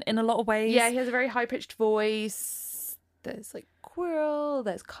 feminine in a lot of ways. Yeah, he has a very high-pitched voice. There's, like, Quirrell.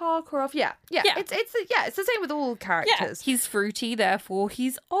 There's Karkaroff. Yeah. It's the same with all characters. Yeah, he's fruity, therefore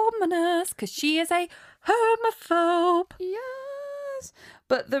he's ominous, because she is a homophobe. Yes.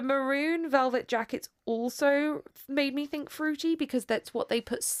 But the maroon velvet jackets also made me think fruity because that's what they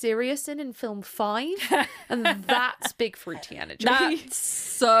put Sirius in film 5. And that's big fruity energy. That's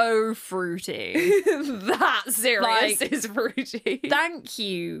so fruity. That Sirius is fruity. Thank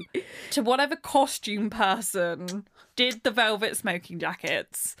you to whatever costume person did the velvet smoking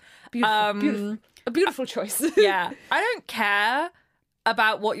jackets. Beautiful. A beautiful choice. Yeah. I don't care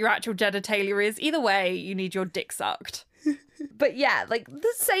about what your actual genitalia is. Either way, you need your dick sucked. But yeah, like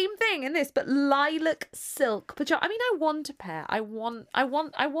the same thing in this, but lilac silk pajama. I mean, I want a pair. I want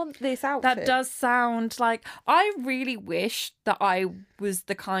this outfit. That does sound like... I really wish that I was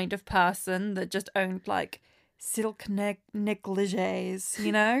the kind of person that just owned, like, silk negligees,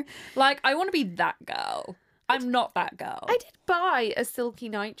 Like, I want to be that girl. I'm not that girl. I did buy a silky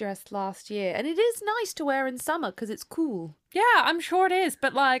nightdress last year, and it is nice to wear in summer because it's cool. Yeah, I'm sure it is,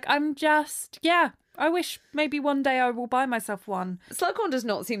 but, like, I'm just... Yeah, I wish maybe one day I will buy myself one. Slughorn does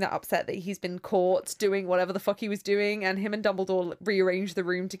not seem that upset that he's been caught doing whatever the fuck he was doing, and him and Dumbledore rearranged the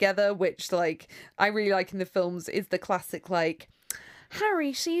room together, which, like, I really like in the films is the classic, like,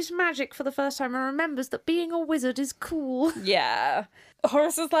 Harry sees magic for the first time and remembers that being a wizard is cool. Yeah.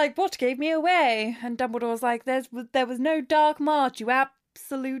 Horace was like, what gave me away? And Dumbledore was like, there was no dark march, you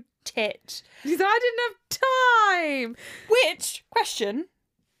absolute tit. He said, I didn't have time. Which, question,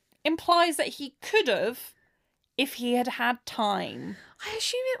 implies that he could have if he had had time. I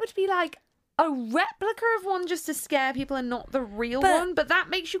assume it would be like a replica of one just to scare people and not the real one, but that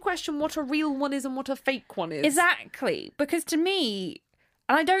makes you question what a real one is and what a fake one is. Exactly, because to me,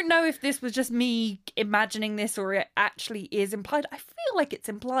 and I don't know if this was just me imagining this or it actually is implied, I feel like it's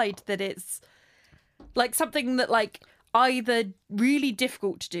implied that it's like something that like either really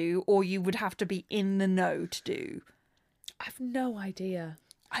difficult to do or you would have to be in the know to do. I've no idea.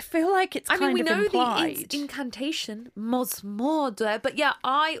 I feel like it's kind of implied. I mean, we know the incantation, Mos Morda, but yeah,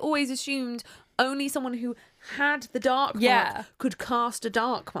 I always assumed only someone who had the dark mark could cast a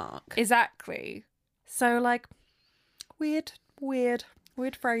dark mark. Exactly. So, like, weird.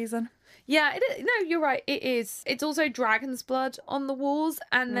 Weird phrasing. Yeah, no, you're right. It is. It's also dragon's blood on the walls.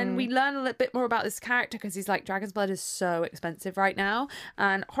 And then we learn a little bit more about this character because he's like, dragon's blood is so expensive right now.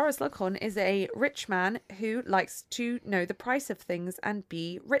 And Horace Slughorn is a rich man who likes to know the price of things and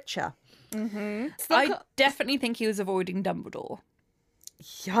be richer. Mm-hmm. I definitely think he was avoiding Dumbledore.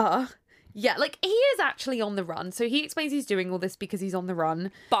 Yeah. Yeah, like he is actually on the run. So he explains he's doing all this because he's on the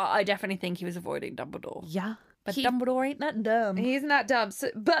run. But I definitely think he was avoiding Dumbledore. Yeah. But Dumbledore ain't that dumb. He isn't that dumb.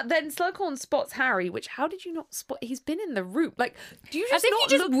 So, but then Slughorn spots Harry, which how did you not spot? He's been in the room. Like, do you just As if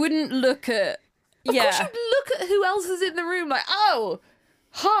you just wouldn't look at... Of course you'd look at who else is in the room. Like, oh,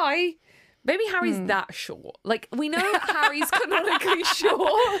 hi. Maybe Harry's that short. Like, we know Harry's canonically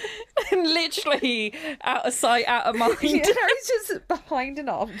short. Literally out of sight, out of mind. Yeah, Harry's just behind an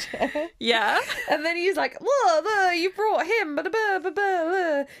armchair. Yeah. And then he's like, whoa, you brought him.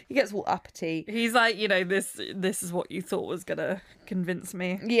 He gets all uppity. He's like, you know, this is what you thought was going to convince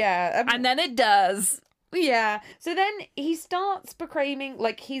me. Yeah. And then it does. Yeah. So then he starts proclaiming,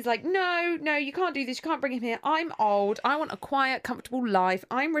 like, he's like, no, you can't do this. You can't bring him here. I'm old. I want a quiet, comfortable life.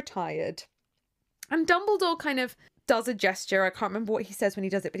 I'm retired. And Dumbledore kind of does a gesture. I can't remember what he says when he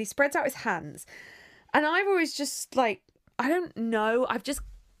does it, but he spreads out his hands. And I've always just like, I don't know. I've just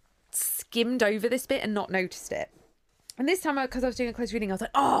skimmed over this bit and not noticed it. And this time, because I was doing a close reading, I was like,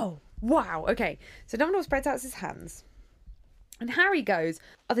 oh, wow. Okay. So Dumbledore spreads out his hands. And Harry goes,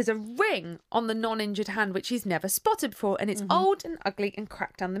 oh, there's a ring on the non-injured hand, which he's never spotted before. And it's old and ugly and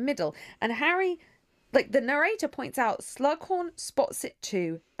cracked down the middle. And Harry, like the narrator points out, Slughorn spots it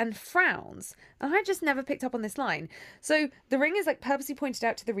too and frowns. And I just never picked up on this line. So the ring is like purposely pointed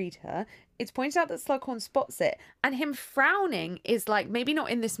out to the reader. It's pointed out that Slughorn spots it. And him frowning is like, maybe not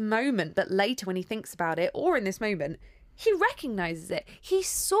in this moment, but later when he thinks about it, or in this moment, he recognises it. He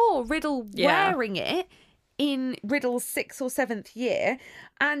saw Riddle wearing it in Riddle's 6th or 7th year,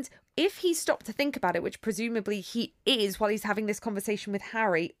 and if he stopped to think about it, which presumably he is while he's having this conversation with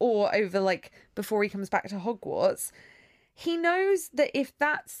Harry or over like before he comes back to Hogwarts, he knows that if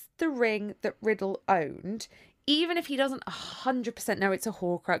that's the ring that Riddle owned, even if he doesn't 100% know it's a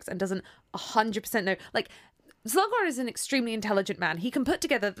Horcrux and doesn't 100% know, like, Slughorn is an extremely intelligent man. He can put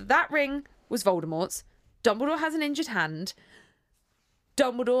together that ring was Voldemort's, Dumbledore has an injured hand,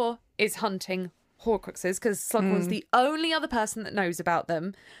 Dumbledore is hunting Horcruxes because Slughorn's the only other person that knows about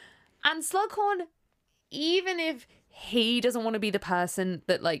them. And Slughorn, even if he doesn't want to be the person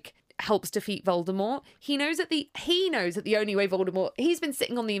that like helps defeat Voldemort, he knows that the only way Voldemort, he's been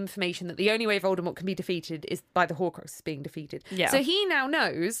sitting on the information that the only way Voldemort can be defeated is by the Horcruxes being defeated. Yeah. So he now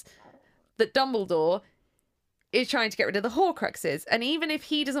knows that Dumbledore is trying to get rid of the Horcruxes. And even if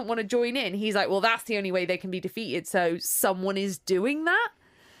he doesn't want to join in, he's like, well, that's the only way they can be defeated. So someone is doing that.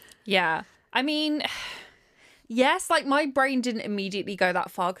 Yeah. I mean, yes, like my brain didn't immediately go that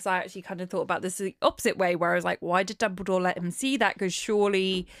far because I actually kind of thought about this the opposite way, where I was like, why did Dumbledore let him see that? Because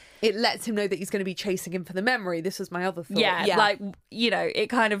surely it lets him know that he's going to be chasing him for the memory. This was my other thought. Yeah, like, you know, it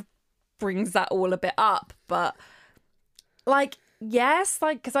kind of brings that all a bit up. But like, yes,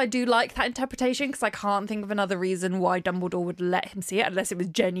 like, because I do like that interpretation, because I can't think of another reason why Dumbledore would let him see it unless it was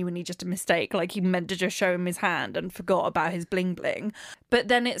genuinely just a mistake, like he meant to just show him his hand and forgot about his bling bling. But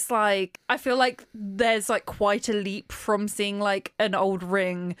then it's like, I feel like there's like quite a leap from seeing like an old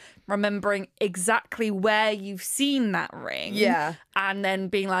ring, remembering exactly where you've seen that ring, and then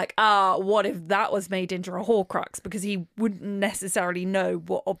being like, what if that was made into a Horcrux? Because he wouldn't necessarily know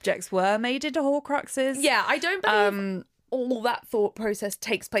what objects were made into Horcruxes. Yeah, I don't believe all that thought process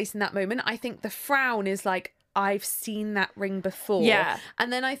takes place in that moment. I think the frown is like, I've seen that ring before. Yeah.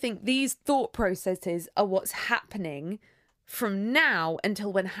 And then I think these thought processes are what's happening from now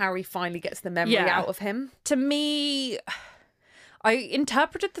until when Harry finally gets the memory out of him. To me, I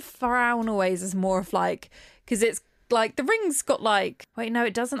interpreted the frown always as more of like, because it's like the ring's got like, wait, no,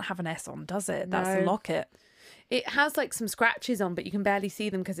 it doesn't have an S on, does it? No. That's the locket. It has like some scratches on, but you can barely see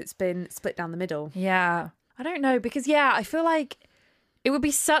them because it's been split down the middle. Yeah. I don't know, because I feel like it would be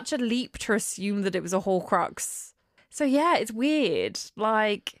such a leap to assume that it was a Horcrux. So yeah, it's weird.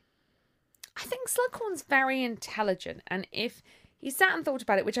 Like, I think Slughorn's very intelligent, and if he sat and thought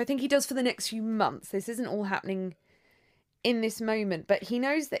about it, which I think he does for the next few months, this isn't all happening in this moment, but he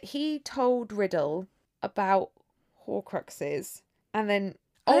knows that he told Riddle about Horcruxes, and then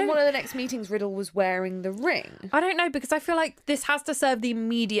on one of the next meetings, Riddle was wearing the ring. I don't know, because I feel like this has to serve the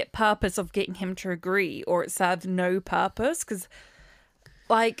immediate purpose of getting him to agree, or it serves no purpose, because,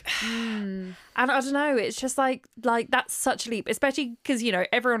 like, and I don't know, it's just like that's such a leap, especially because, you know,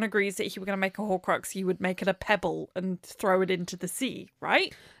 everyone agrees that if you were going to make a Horcrux, you would make it a pebble and throw it into the sea,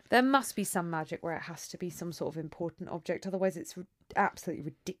 right? There must be some magic where it has to be some sort of important object, otherwise it's absolutely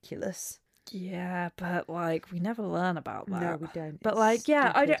ridiculous. Yeah, but like we never learn about that. No, we don't. But It's like,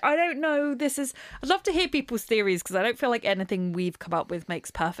 yeah, stupid. I don't know. I'd love to hear people's theories because I don't feel like anything we've come up with makes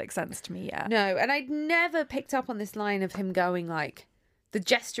perfect sense to me yet. No, and I'd never picked up on this line of him going like, the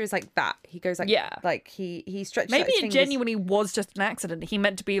gesture is like that. He goes like, like he stretches. Maybe out his it fingers. genuinely was just an accident. He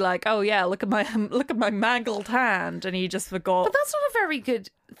meant to be like, oh yeah, look at my mangled hand, and he just forgot. But that's not a very good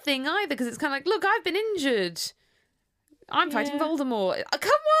thing either, because it's kind of like, look, I've been injured. I'm fighting Voldemort.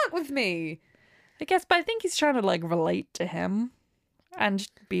 Come work with me. I guess, but I think he's trying to like relate to him and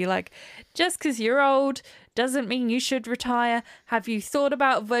be like, just because you're old doesn't mean you should retire. Have you thought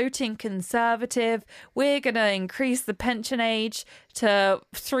about voting Conservative? We're going to increase the pension age to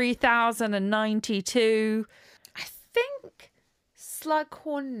 3,092. I think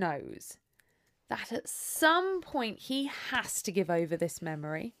Slughorn knows that at some point he has to give over this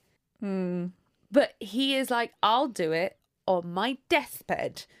memory. But he is like, I'll do it on my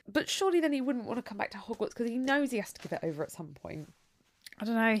deathbed. But surely then he wouldn't want to come back to Hogwarts because he knows he has to give it over at some point. I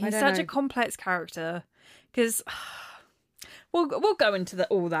don't know. He's such a complex character because we'll go into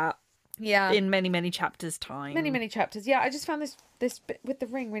all that in many chapters time. Many chapters. Yeah, I just found this bit with the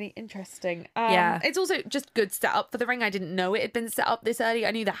ring really interesting. Yeah. It's also just good setup for the ring. I didn't know it had been set up this early.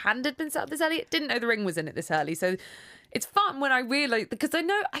 I knew the hand had been set up this early. I didn't know the ring was in it this early. So it's fun when I realise, because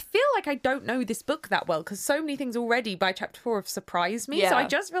I feel like I don't know this book that well because so many things already by chapter 4 have surprised me. Yeah. So I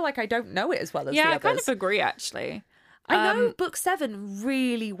just feel like I don't know it as well as the others. I kind of agree actually. I know book 7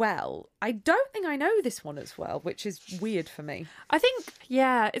 really well. I don't think I know this one as well, which is weird for me. I think,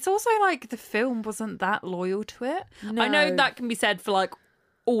 it's also like the film wasn't that loyal to it. No. I know that can be said for like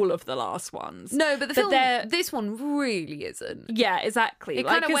all of the last ones. No, but this one really isn't. Yeah, exactly. It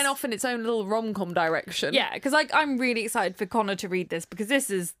kind of went off in its own little rom-com direction. Yeah, because like I'm really excited for Connor to read this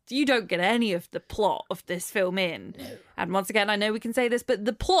because you don't get any of the plot of this film in. No. And once again, I know we can say this, but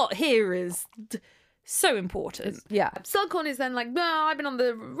the plot here is so important. Slughorn is then like, well, I've been on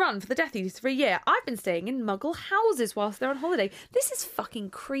the run for the Death Eaters for a year. I've been staying in Muggle houses whilst they're on holiday. This is fucking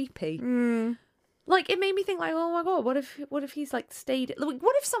creepy. Like, it made me think, like, oh my god, what if he's like stayed? Like,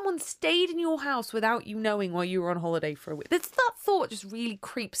 what if someone stayed in your house without you knowing while you were on holiday for a week? That thought just really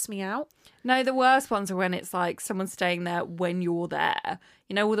creeps me out. No, the worst ones are when it's like someone staying there when you're there.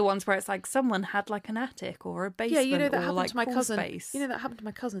 You know, all the ones where it's like someone had like an attic or a basement. Yeah, you know that or, happened like, to my cousin. Space. You know that happened to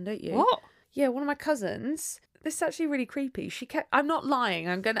my cousin, don't you? What? Yeah, one of my cousins. This is actually really creepy. I'm not lying.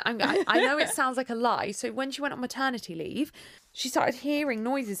 I know it sounds like a lie. So when she went on maternity leave, she started hearing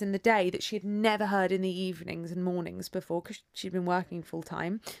noises in the day that she had never heard in the evenings and mornings before because she'd been working full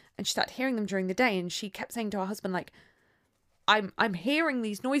time. And she started hearing them during the day. And she kept saying to her husband, like, I'm hearing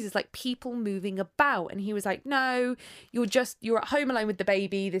these noises, like people moving about. And he was like, no, you're at home alone with the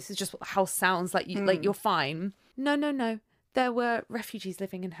baby. This is just what the house sounds like. Like you're fine. No. There were refugees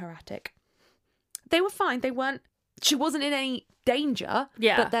living in her attic. They were fine. She wasn't in any danger.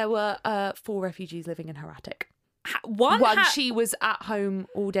 Yeah. But there were 4 refugees living in her attic. She was at home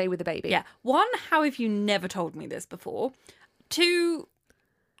all day with the baby. Yeah. 1, how have you never told me this before? 2,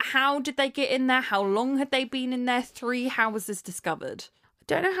 how did they get in there? How long had they been in there? 3, how was this discovered? I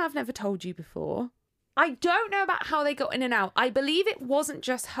don't know how I've never told you before. I don't know about how they got in and out. I believe it wasn't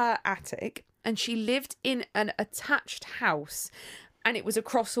just her attic, and she lived in an attached house. And it was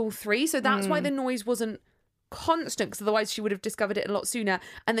across all 3. So that's why the noise wasn't constant, because otherwise she would have discovered it a lot sooner.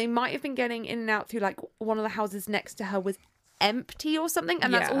 And they might have been getting in and out through like one of the houses next to her was empty or something.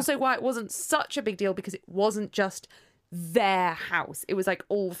 And that's also why it wasn't such a big deal, because it wasn't just their house. It was like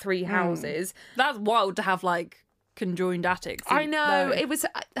all 3 houses. That's wild to have like conjoined attics. I know. It was...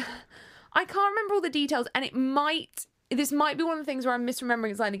 I can't remember all the details, and this might be one of the things where I'm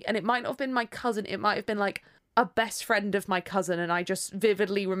misremembering something, and it might not have been my cousin. It might have been like a best friend of my cousin, and I just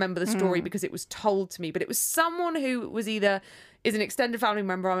vividly remember the story because it was told to me. But it was someone who was either is an extended family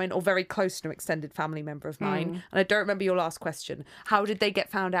member of mine or very close to an extended family member of mine. And I don't remember your last question. How did they get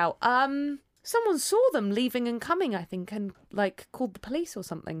found out? Someone saw them leaving and coming, I think, and like called the police or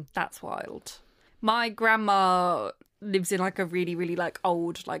something. That's wild. My grandma lives in like a really, really like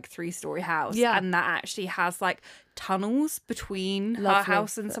old like 3-story house. Yeah. And that actually has like tunnels between her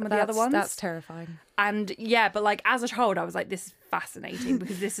house and some of the other ones. That's terrifying. And yeah, but like as a child, I was like, this is fascinating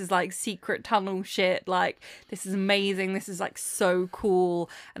because this is like secret tunnel shit. Like, this is amazing. This is like so cool.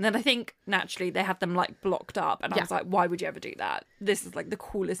 And then I think naturally they had them like blocked up. And I was like, why would you ever do that? This is like the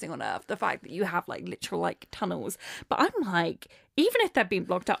coolest thing on earth. The fact that you have like literal like tunnels. But I'm like, even if they're being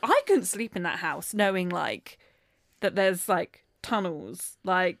blocked up, I couldn't sleep in that house knowing like that there's like tunnels.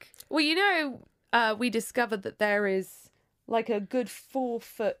 Like, well, you know, we discovered that there is like a good 4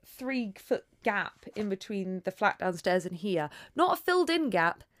 foot, 3 foot gap in between the flat downstairs and here. Not a filled-in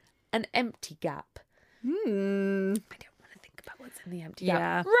gap, an empty gap. I don't want to think about what's in the empty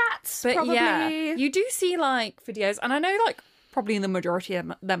gap. Rats, but probably. Yeah, you do see like videos, and I know like probably the majority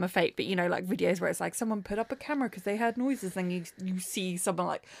of them are fake, but you know, like videos where it's like someone put up a camera because they heard noises, and you see someone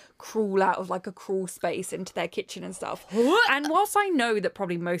like crawl out of like a crawl space into their kitchen and stuff. And whilst I know that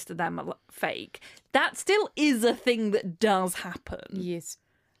probably most of them are fake, that still is a thing that does happen. Yes,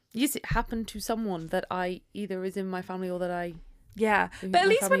 it happened to someone that I either is in my family or that I. Yeah, but at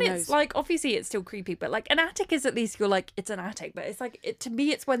least when it's like, obviously it's still creepy, but like an attic is at least you're like, it's an attic, but it's like, to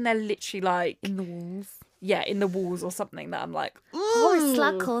me it's when they're literally like In the walls. Yeah, in the walls or something that I'm like, Horace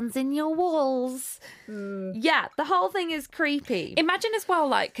Slughorn's in your walls. Yeah, the whole thing is creepy. Imagine as well,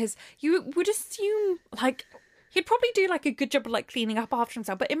 like, because you would assume like he'd probably do like a good job of like cleaning up after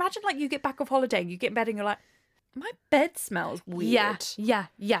himself, but imagine like you get back off holiday and you get in bed and you're like, my bed smells weird. Yeah.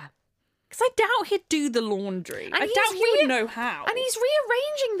 Because I doubt he'd do the laundry. And I doubt he would know how. And he's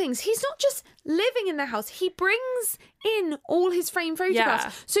rearranging things. He's not just living in the house. He brings in all his framed photographs.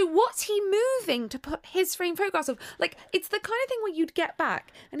 Yeah. So what's he moving to put his framed photographs of? Like, it's the kind of thing where you'd get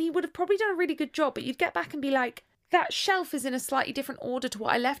back, and he would have probably done a really good job, but you'd get back and be like, that shelf is in a slightly different order to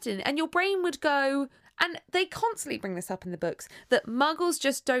what I left it in. And your brain would go... And they constantly bring this up in the books, that muggles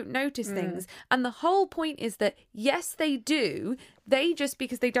just don't notice things. And the whole point is that, yes, they do. They just,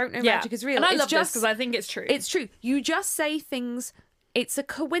 because they don't know magic is real. And I love this because I think it's true. It's true. You just say things, it's a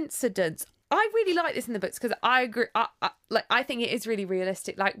coincidence. I really like this in the books because I agree. I think it is really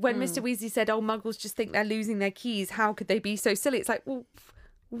realistic. Like when Mr. Weasley said, oh, muggles just think they're losing their keys. How could they be so silly? It's like, well,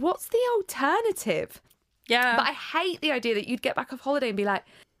 what's the alternative? Yeah. But I hate the idea that you'd get back off holiday and be like,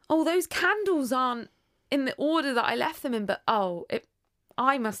 oh, those candles aren't in the order that I left them in, but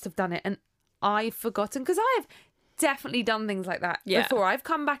I must have done it and I've forgotten, because I have definitely done things like that before. I've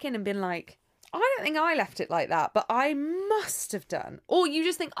come back in and been like, I don't think I left it like that, but I must have done. Or you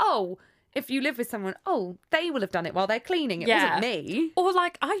just think, oh, if you live with someone, oh, they will have done it while they're cleaning. It wasn't me. Or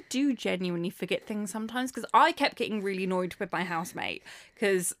like, I do genuinely forget things sometimes, because I kept getting really annoyed with my housemate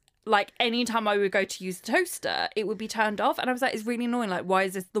because like anytime I would go to use the toaster, it would be turned off, and I was like, it's really annoying. Like, why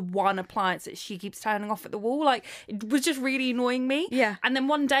is this the one appliance that she keeps turning off at the wall? Like, it was just really annoying me. Yeah. And then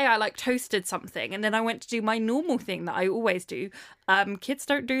one day I like toasted something, and then I went to do my normal thing that I always do. Kids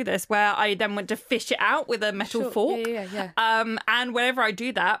don't do this, where I then went to fish it out with a metal fork. Yeah. And whenever I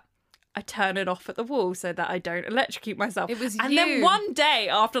do that, I turn it off at the wall so that I don't electrocute myself. It was and then one day,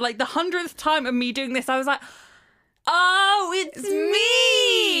 after like the 100th time of me doing this, I was like, oh, it's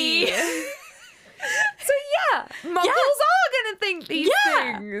me. So yeah, muggles are going to think these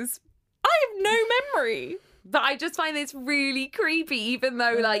things. I have no memory. But I just find this really creepy, even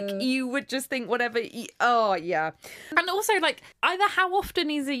though like you would just think whatever. Oh yeah. And also like, either how often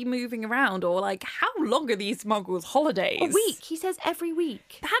is he moving around, or like how long are these muggles' holidays? A week. He says every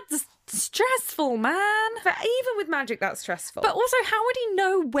week. That's stressful, man. But even with magic, that's stressful. But also, how would he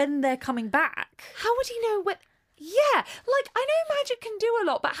know when they're coming back? How would he know when? Yeah, like I know magic can do a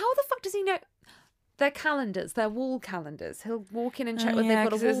lot, but how the fuck does he know? Their calendars, their wall calendars. He'll walk in and check when they've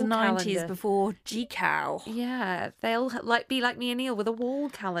got a wall calendar. 90s before GCal. Yeah, they'll like be like me and Neil with a wall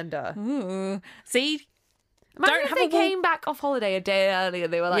calendar. Ooh. See? Imagine Don't if have they a wall... came back off holiday a day earlier.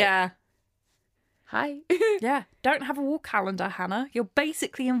 They were like, yeah. Hi. Yeah, don't have a wall calendar, Hannah. You're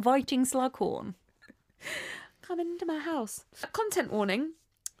basically inviting Slughorn. Come into my house. A content warning,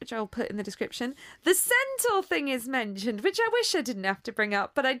 which I'll put in the description. The centaur thing is mentioned, which I wish I didn't have to bring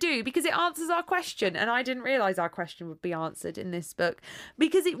up, but I do, because it answers our question, and I didn't realise our question would be answered in this book,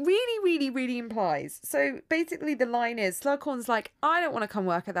 because it really, really, really implies. So basically the line is, Slughorn's like, I don't want to come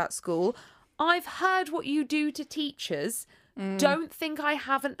work at that school. I've heard what you do to teachers. Don't think I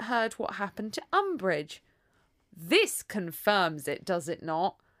haven't heard what happened to Umbridge. This confirms it, does it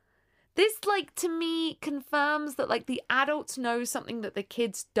not? This, like, to me, confirms that, like, the adults know something that the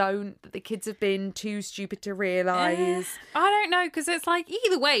kids don't, that the kids have been too stupid to realise. I don't know, because it's like,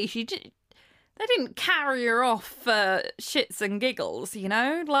 either way, they didn't carry her off for shits and giggles, you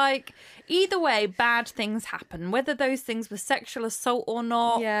know? Like, either way, bad things happen. Whether those things were sexual assault or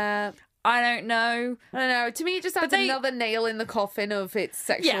not, Yeah. I don't know. I don't know. To me, it just adds another nail in the coffin of its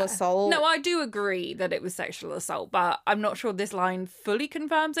sexual assault. No, I do agree that it was sexual assault, but I'm not sure this line fully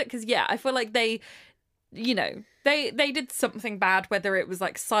confirms it, because, yeah, I feel like they, you know, they did something bad, whether it was,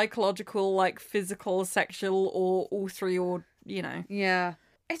 like, psychological, like, physical, sexual, or all three, or, you know. Yeah.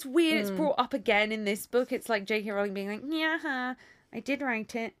 It's weird. It's brought up again in this book. It's like J.K. Rowling being like, yeah, I did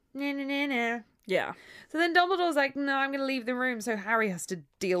write it. No. Yeah. So then Dumbledore's like, no, I'm going to leave the room. So Harry has to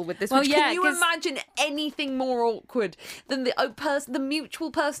deal with this. Well, Which, yeah, can you 'cause- imagine anything more awkward than the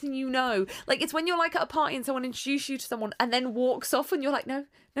mutual person you know? Like, it's when you're like at a party and someone introduces you to someone and then walks off and you're like, no,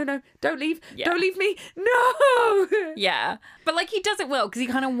 don't leave. Yeah. Don't leave me. No. Yeah. But, like, he does it well because he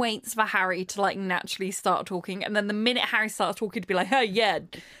kind of waits for Harry to, like, naturally start talking. And then the minute Harry starts talking to be like, hey, yeah,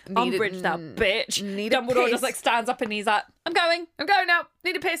 Umbridge, that bitch. need a Dumbledore piss. just, like, stands up and he's like, I'm going. now.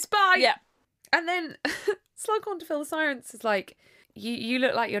 Need a piss. Bye. Yeah. And then Slughorn to fill the silence is like, you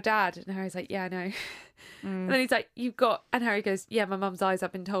look like your dad. And Harry's like, yeah, I know. And then he's like, and Harry goes, yeah, my mum's eyes,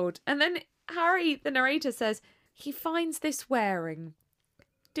 I've been told. And then Harry, the narrator, says, he finds this wearing.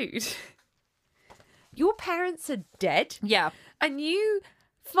 Dude, your parents are dead. Yeah. And you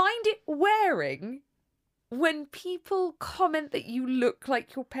find it wearing when people comment that you look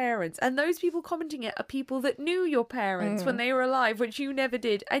like your parents. And those people commenting it are people that knew your parents when they were alive, which you never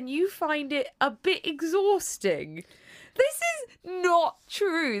did. And you find it a bit exhausting. This is not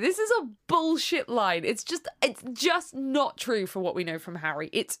true. This is a bullshit line. It's just not true for what we know from Harry.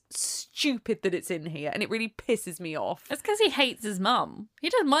 It's stupid that it's in here, and it really pisses me off. It's because he hates his mum. He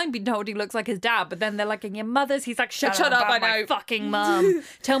doesn't mind being told he looks like his dad, but then they're like, in your mother's, he's like, shut up, I about my know. fucking mum.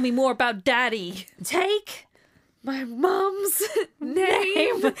 Tell me more about daddy. Take my mum's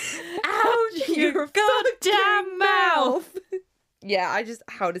name out your goddamn mouth. Yeah,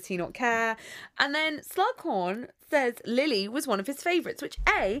 how does he not care? And then Slughorn says Lily was one of his favourites, which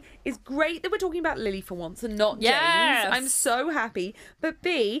A, is great that we're talking about Lily for once and not Yes. James. I'm so happy. But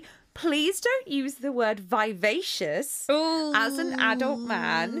B, please don't use the word vivacious as an adult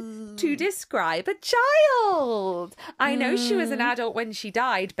man to describe a child. I know she was an adult when she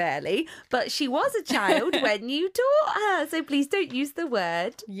died, barely, but she was a child when you taught her. So please don't use the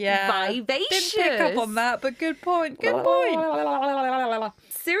word vivacious. Didn't pick up on that, but good point. Good point.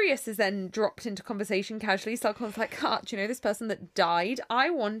 Sirius is then dropped into conversation casually. Slughorn's like, do you know this person that died? I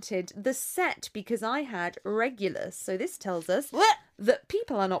wanted the set because I had Regulus. So this tells us that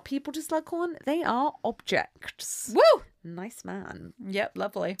people are not people to Slughorn. They are objects. Woo! Nice man. Yep,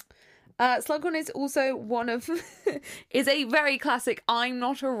 lovely. Slughorn is also is a very classic, I'm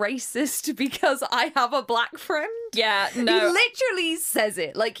not a racist because I have a black friend. Yeah, no. He literally says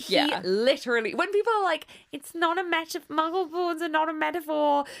it. Like, literally, when people are like, it's not a metaphor, Muggleborns are not a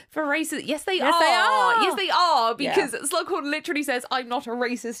metaphor for racism. Yes, they are. Yes, they are. Because Slughorn literally says, I'm not a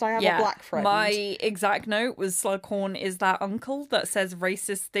racist, I have a black friend. My exact note was Slughorn is that uncle that says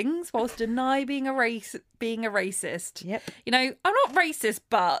racist things whilst deny being a racist. Yep. You know, I'm not racist,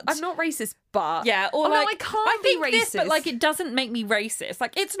 but... I'm not racist, but... Yeah, or no, I can't be racist. This, but, like, it doesn't make me racist.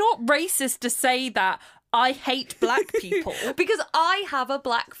 Like, it's not racist to say that I hate black people. Because I have a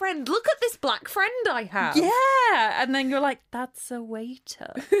black friend. Look at this black friend I have. Yeah. And then you're like, that's a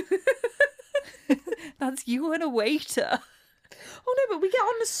waiter. That's you and a waiter. Oh no, but we get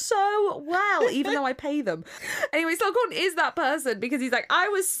on so well, even though I pay them. Anyway, Slughorn is that person because he's like, I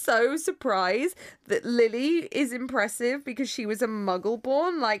was so surprised that Lily is impressive because she was a muggle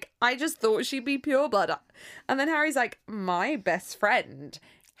born. Like, I just thought she'd be pure blood. And then Harry's like, my best friend.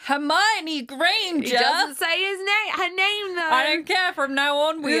 Hermione Granger. He doesn't say her name though. I don't care. From now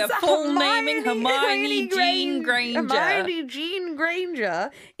on, we are full naming Hermione Jean Granger. Hermione Jean Granger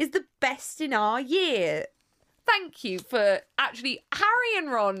is the best in our year. Thank you for actually... Harry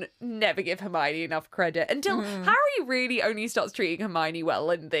and Ron never give Hermione enough credit until Harry really only starts treating Hermione well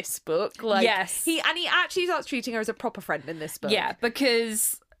in this book. Like, yes. He actually starts treating her as a proper friend in this book. Yeah,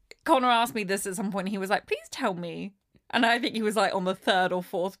 because Connor asked me this at some point. He was like, please tell me. And I think he was like on the third or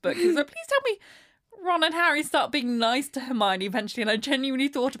fourth book. He was like, please tell me Ron and Harry start being nice to Hermione eventually. And I genuinely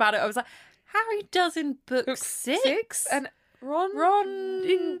thought about it. I was like, Harry does in book 6. And Ron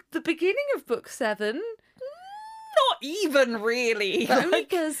in the beginning of book 7... Not even really. But only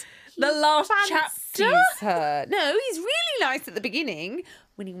because the last chapter. Her. No, he's really nice at the beginning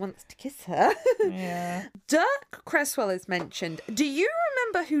when he wants to kiss her. Yeah. Dirk Cresswell is mentioned. Do you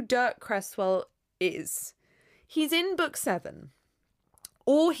remember who Dirk Cresswell is? He's in book 7.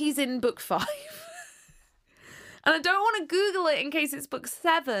 Or he's in book 5. And I don't want to Google it in case it's book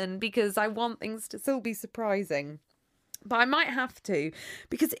 7 because I want things to still be surprising. But I might have to,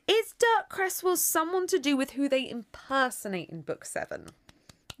 because is Dirk Cresswell someone to do with who they impersonate in book 7?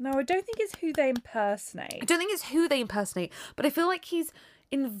 No, I don't think it's who they impersonate. I don't think it's who they impersonate, but I feel like he's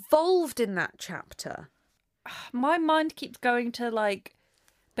involved in that chapter. My mind keeps going to, like,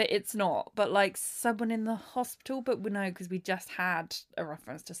 but it's not, but like someone in the hospital, but we know because we just had a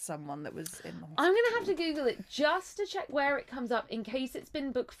reference to someone that was in the hospital. I'm going to have to Google it just to check where it comes up in case it's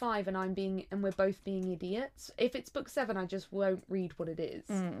been book 5 and we're both being idiots. If it's book 7, I just won't read what it is.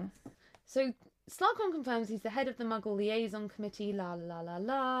 So Slughorn confirms he's the head of the Muggle Liaison Committee, la la la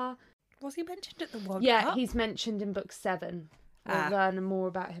la. Was he mentioned at the World Yeah, Cup? he's mentioned in book 7. We'll learn more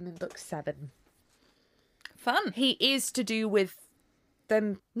about him in book 7. Fun. He is to do with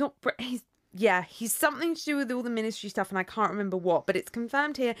them, he's something to do with all the ministry stuff, and I can't remember what, but it's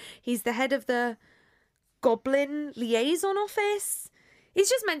confirmed here. He's the head of the Goblin Liaison Office. He's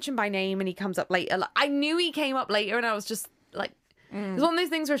just mentioned by name, and he comes up later. Like, I knew he came up later, and I was just like, it's one of those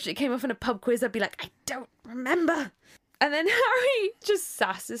things where if it came up in a pub quiz, I'd be like, I don't remember. And then Harry just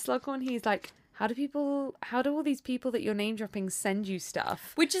sasses Slughorn. He's like, how do all these people that you're name dropping send you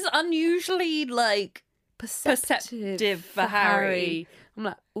stuff? Which is unusually, like, perceptive for Harry. I'm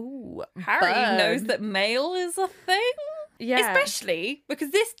like, ooh, Harry knows that mail is a thing. Yeah. Especially because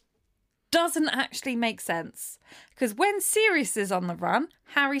this doesn't actually make sense. Because when Sirius is on the run,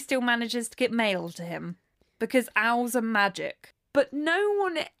 Harry still manages to get mail to him. Because owls are magic. But no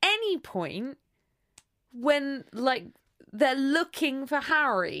one at any point, when, like, they're looking for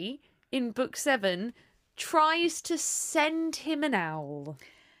Harry in book 7, tries to send him an owl.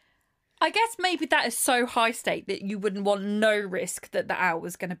 I guess maybe that is so high stake that you wouldn't want no risk that the owl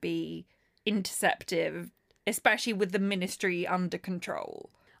was going to be interceptive, especially with the ministry under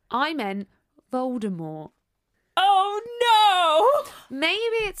control. I meant Voldemort. Oh, no!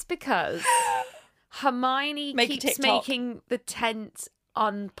 Maybe it's because Hermione keeps making the tent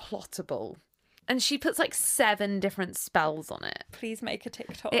unplottable. And she puts like 7 different spells on it. Please make a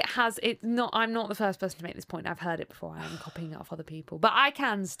TikTok. I'm not the first person to make this point. I've heard it before. I am copying it off other people. But I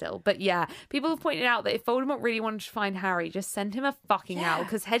can still. But yeah, people have pointed out that if Voldemort really wanted to find Harry, just send him a fucking owl.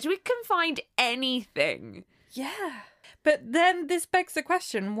 Because Hedwig can find anything. Yeah. But then this begs the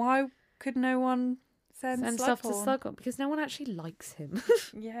question, why could no one send stuff to Slughorn? Because no one actually likes him.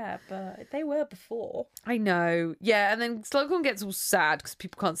 Yeah, but they were before. I know. Yeah, and then Slughorn gets all sad because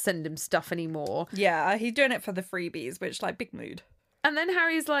people can't send him stuff anymore. Yeah, he's doing it for the freebies, which, like, big mood. And then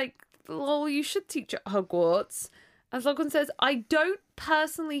Harry's like, well, you should teach at Hogwarts. And Slughorn says, I don't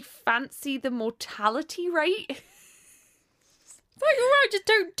personally fancy the mortality rate. Like, all right, just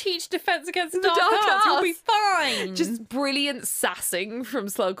don't teach defense against the dark arts. You'll be fine. Just brilliant sassing from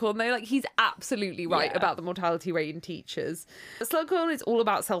Slughorn. They're like, he's absolutely right about the mortality rate in teachers. Slughorn is all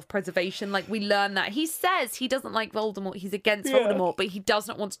about self-preservation. Like, we learn that. He says he doesn't like Voldemort. He's against Voldemort, but he does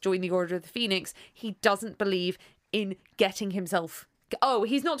not want to join the Order of the Phoenix. He doesn't believe in getting himself... Oh,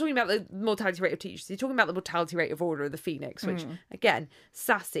 he's not talking about the mortality rate of teachers. He's talking about the mortality rate of Order of the Phoenix, which, again,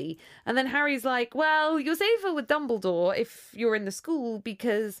 sassy. And then Harry's like, well, you're safer with Dumbledore if you're in the school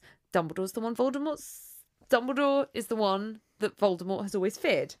because Dumbledore is the one that Voldemort has always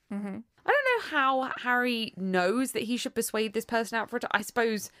feared. Mm-hmm. I don't know how Harry knows that he should persuade this person out for it. I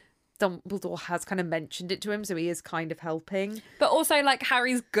suppose Dumbledore has kind of mentioned it to him, so he is kind of helping. But also, like,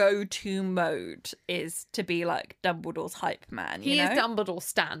 Harry's go-to mode is to be, like, Dumbledore's hype man, you know? He is Dumbledore's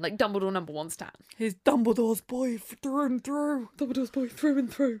stan, like, Dumbledore #1 stan. He's Dumbledore's boy through and through. Dumbledore's boy through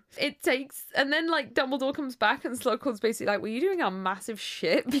and through. It takes... And then, like, Dumbledore comes back and Slughorn's basically like, were you doing a massive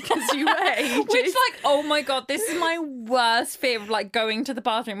shit because you were ages? Which, like, oh my God, this is my worst fear of, like, going to the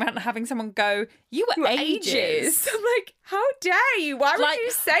bathroom and having someone go, you were ages. I'm like, how dare you? Why would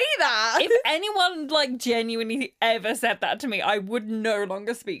you say that? If anyone, like, genuinely ever said that to me, I would no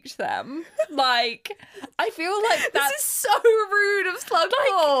longer speak to them. Like, I feel like that's... This is so rude of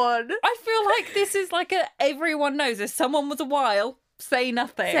Slughorn. Like, I feel like this is like everyone knows if someone was a while, say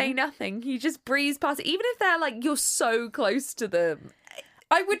nothing. Say nothing. You just breeze past it. Even if they're, like, you're so close to them.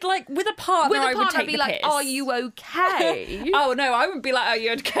 I would, like, with a partner, I would take be the like, piss. are you okay? Oh, no, I wouldn't be like, are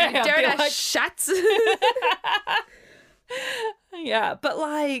you okay? I'd be like, shut. Yeah, but,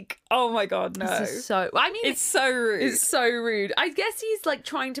 like, oh my God, no. This is so... I mean... It's so rude. It's so rude. I guess he's, like,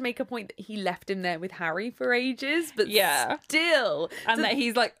 trying to make a point that he left him there with Harry for ages, but still. And that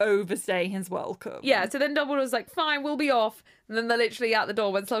he's, like, overstaying his welcome. Yeah, so then Dumbledore's like, fine, we'll be off. And then they're literally out the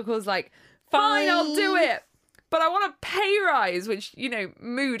door when Slughorn's like, fine, I'll do it. But I want a pay rise, which, you know,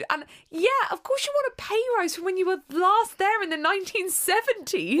 mood. And yeah, of course you want a pay rise from when you were last there in the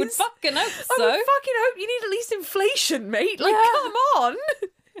 1970s. Would fucking hope so. I would fucking hope. You need at least inflation, mate. Like, come on.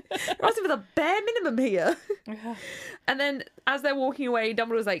 You're asking for the bare minimum here. Yeah. And then as they're walking away,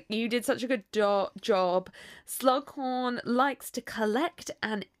 Dumbledore's like, you did such a good job. Slughorn likes to collect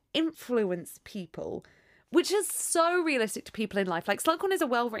and influence people. Which is so realistic to people in life. Like, Slughorn is a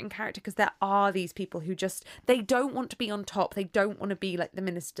well-written character because there are these people who just... They don't want to be on top. They don't want to be, like, the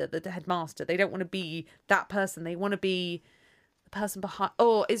minister, the headmaster. They don't want to be that person. They want to be the person behind...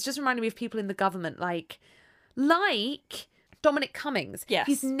 Oh, it's just reminding me of people in the government. Like Dominic Cummings. Yes.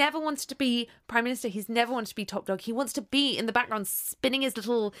 He's never wanted to be Prime Minister. He's never wanted to be top dog. He wants to be in the background spinning his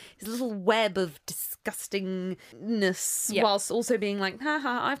little web of disgustingness whilst also being like,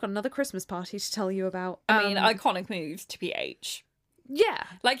 haha, I've got another Christmas party to tell you about. I mean, iconic moves to PH. Yeah.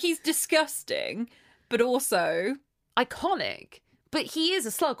 Like, he's disgusting, but also... iconic. But he is a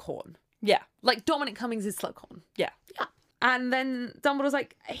Slughorn. Yeah. Like, Dominic Cummings is Slughorn. Yeah. Yeah. And then Dumbledore's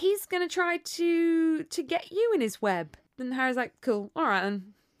like, he's going to try to get you in his web. And Harry's like, cool, all right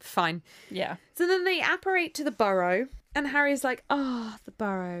then, fine. Yeah. So then they apparate to the burrow, and Harry's like, oh, the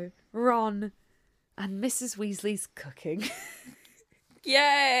burrow, Ron, and Mrs. Weasley's cooking.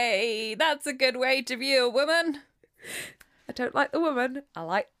 Yay! That's a good way to view a woman. I don't like the woman, I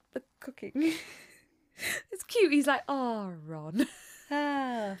like the cooking. It's cute. He's like, oh, Ron.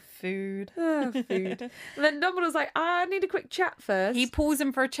 Food. Food. And then Dumbledore's like, I need a quick chat first. He pulls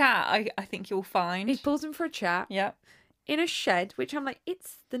him for a chat, I think you'll find. He pulls him for a chat. Yep. In a shed, which I'm like,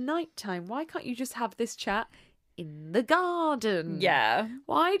 it's the night time. Why can't you just have this chat in the garden? Yeah.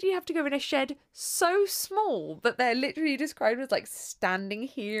 Why do you have to go in a shed so small that they're literally described as like standing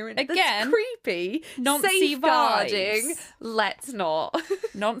here and Again, that's creepy? Nancy Safeguarding. vibes. Let's not.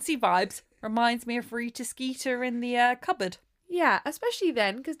 Nancy vibes. Reminds me of Rita Skeeter in the cupboard. Yeah, especially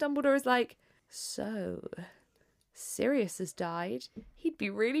then, because Dumbledore is like, so Sirius has died. He'd be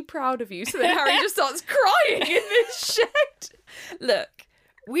really proud of you. So then Harry just starts crying in this shed. Look,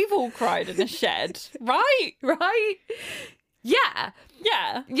 we've all cried in a shed, right? Right? Yeah.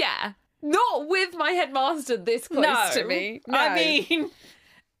 Yeah. Yeah. Not with my headmaster this close to me. No. I mean,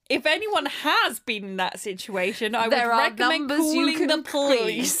 if anyone has been in that situation, I would there are recommend numbers you calling can the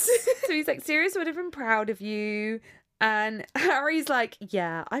police. So he's like, Sirius would have been proud of you. And Harry's like,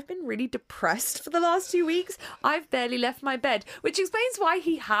 yeah, I've been really depressed for the last 2 weeks. I've barely left my bed, which explains why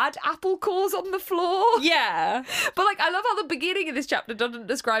he had apple cores on the floor. Yeah. But like, I love how the beginning of this chapter doesn't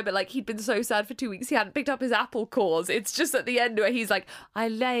describe it like he'd been so sad for 2 weeks he hadn't picked up his apple cores. It's just at the end where he's like, I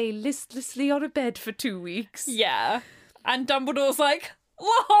lay listlessly on a bed for 2 weeks. Yeah. And Dumbledore's like,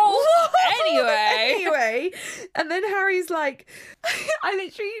 whoa. Anyway. And then Harry's like, I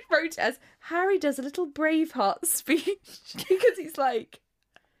literally wrote it as, Harry does a little Braveheart speech because he's like,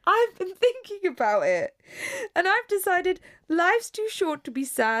 I've been thinking about it and I've decided life's too short to be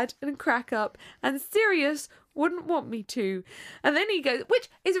sad and crack up and Sirius wouldn't want me to. And then he goes, which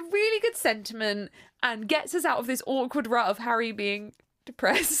is a really good sentiment and gets us out of this awkward rut of Harry being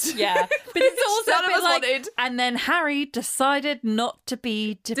depressed. Yeah. But it's also None a of bit us like, wanted. and then Harry decided not to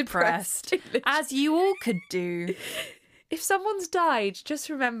be depressed. As you all could do. If someone's died, just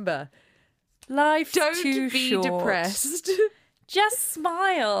remember, Life's don't too be short. depressed. Just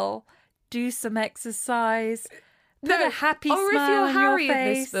smile. Do some exercise. Put a happy or smile if you're on Harry your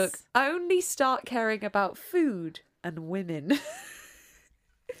in face. this book, only start caring about food and women.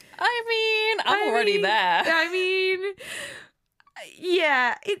 I mean, I'm already there. I mean,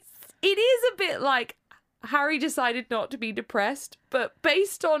 yeah, it is a bit like Harry decided not to be depressed, but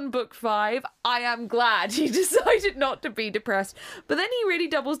based on book 5, I am glad he decided not to be depressed. But then he really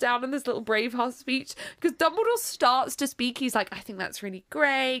doubles down in this little Braveheart speech because Dumbledore starts to speak. He's like, I think that's really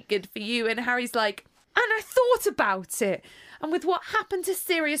great, good for you. And Harry's like, and I thought about it. And with what happened to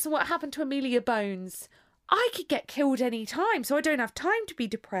Sirius and what happened to Amelia Bones, I could get killed any time, so I don't have time to be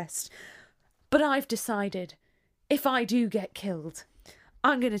depressed. But I've decided, if I do get killed,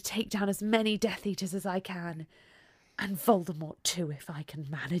 I'm going to take down as many Death Eaters as I can. And Voldemort too, if I can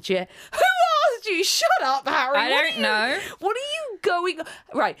manage it. Who asked you? Shut up, Harry. I don't know. What are you going...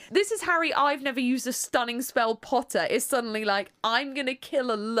 Right, this is Harry, I've never used a stunning spell, Potter, is suddenly like, I'm going to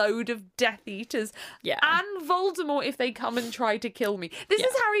kill a load of Death Eaters. Yeah. And Voldemort if they come and try to kill me. This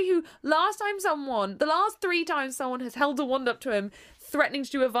is Harry who, the last 3 times someone has held a wand up to him, threatening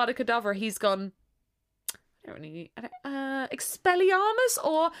to do Avada Kedavra, he's gone... Expelliarmus,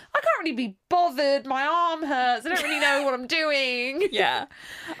 or I can't really be bothered, my arm hurts, I don't really know what I'm doing. Yeah.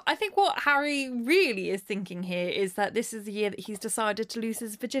 I think what Harry really is thinking here is that this is the year that he's decided to lose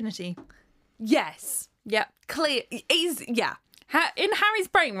his virginity. Yes. Yeah. Clear. Yeah. In Harry's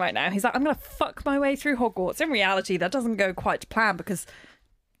brain right now, he's like, I'm going to fuck my way through Hogwarts. In reality, that doesn't go quite to plan because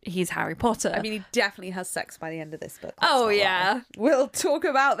he's Harry Potter. I mean, he definitely has sex by the end of this book. Oh, yeah. We'll talk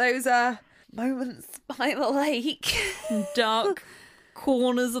about those moments by the lake. Dark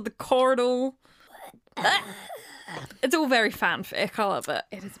corners of the corridor. It's all very fanfic. I love it.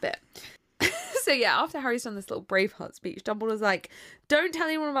 It is a bit. So yeah, after Harry's done this little Braveheart speech, Dumbledore's like, don't tell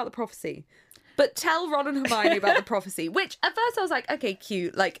anyone about the prophecy, but tell Ron and Hermione about the prophecy. Which at first I was like, okay,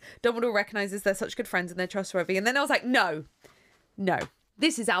 cute. Like Dumbledore recognises they're such good friends and they're trustworthy. And then I was like, no.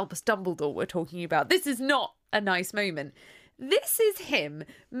 This is Albus Dumbledore we're talking about. This is not a nice moment. This is him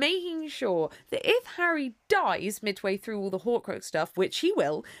making sure that if Harry dies midway through all the Horcrux stuff, which he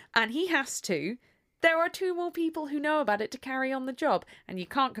will, and he has to, there are 2 more people who know about it to carry on the job, and you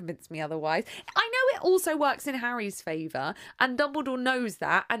can't convince me otherwise. I know it also works in Harry's favour, and Dumbledore knows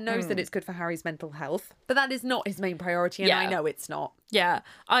that, and knows that it's good for Harry's mental health, but that is not his main priority, and I know it's not. Yeah,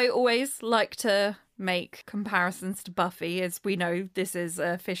 I always like to make comparisons to Buffy, as we know this is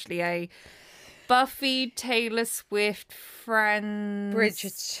officially a Buffy, Taylor Swift, Friends,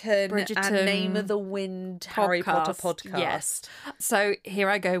 Bridgerton, and Name of the Wind Harry Potter podcast. Yes. So here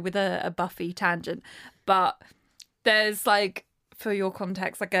I go with a Buffy tangent. But there's like, for your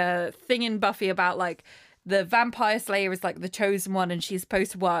context, like a thing in Buffy about like the vampire slayer is like the chosen one and she's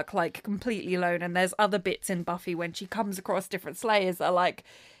supposed to work like completely alone. And there's other bits in Buffy when she comes across different slayers that are like,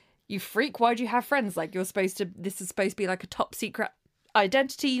 you freak, why do you have friends? Like this is supposed to be like a top secret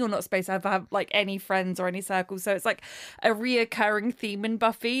identity. You're not supposed to have like any friends or any circles. So it's like a reoccurring theme in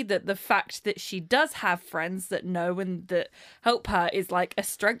Buffy, that the fact that she does have friends that know and that help her is like a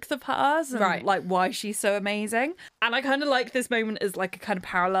strength of hers, and like why she's so amazing. And I kind of like this moment as like a kind of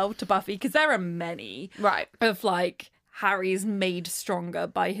parallel to Buffy, because there are many of like Harry's made stronger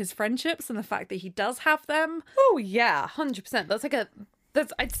by his friendships and the fact that he does have them. Oh yeah, 100%.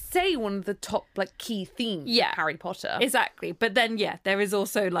 That's I'd say one of the top like key themes of Harry Potter. Exactly. But then there is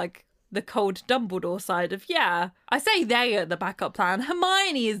also like the cold Dumbledore side of I say they are the backup plan.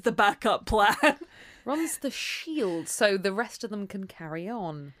 Hermione is the backup plan. Ron's the shield, so the rest of them can carry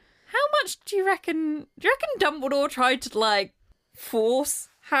on. How much do you reckon Dumbledore tried to like force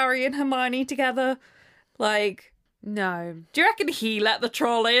Harry and Hermione together? Like, no. Do you reckon he let the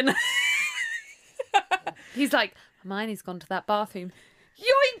troll in? He's like, Hermione's gone to that bathroom.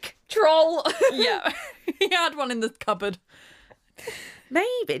 Yoink! Troll! Yeah. He had one in the cupboard.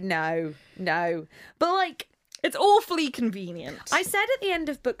 Maybe. No. But, like, it's awfully convenient. I said at the end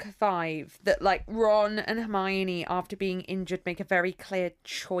of book 5 that, like, Ron and Hermione, after being injured, make a very clear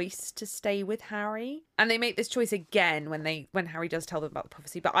choice to stay with Harry. And they make this choice again when Harry does tell them about the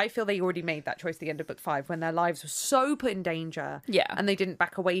prophecy. But I feel they already made that choice at the end of book 5 when their lives were so put in danger. Yeah. And they didn't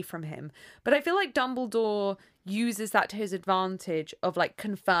back away from him. But I feel like Dumbledore uses that to his advantage of, like,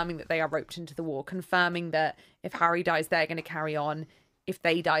 confirming that they are roped into the war. Confirming that if Harry dies, they're going to carry on. If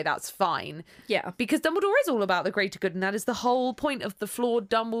they die, that's fine. Yeah. Because Dumbledore is all about the greater good, and that is the whole point of the flawed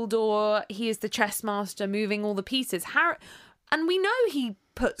Dumbledore. He is the chess master moving all the pieces. And we know he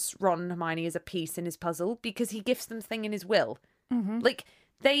puts Ron and Hermione as a piece in his puzzle because he gifts them thing in his will. Mm-hmm. Like,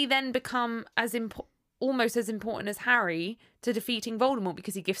 they then become almost as important as Harry to defeating Voldemort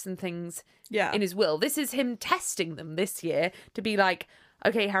because he gifts them things in his will. This is him testing them this year to be like,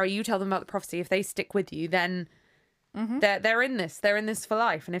 okay, Harry, you tell them about the prophecy. If they stick with you, then... Mm-hmm. They're in this. They're in this for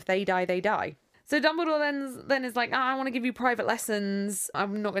life, and if they die, they die. So Dumbledore then is like, I want to give you private lessons.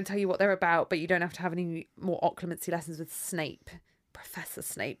 I'm not going to tell you what they're about, but you don't have to have any more occlumency lessons with Snape, Professor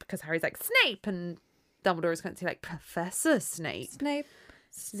Snape, because Harry's like Snape, and Dumbledore is going to say like Professor Snape,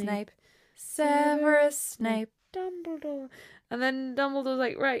 Snape, Severus Snape, Dumbledore, and then Dumbledore's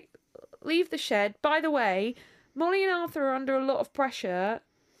like, right, leave the shed. By the way, Molly and Arthur are under a lot of pressure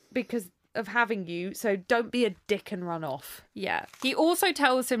because of having you, so don't be a dick and run off. Yeah. He also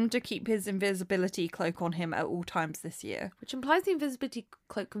tells him to keep his invisibility cloak on him at all times this year. Which implies the invisibility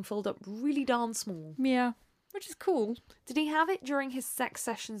cloak can fold up really darn small. Yeah. Which is cool. Did he have it during his sex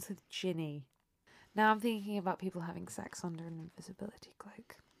sessions with Ginny? Now I'm thinking about people having sex under an invisibility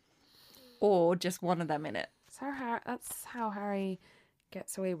cloak. Or just one of them in it. That's how Harry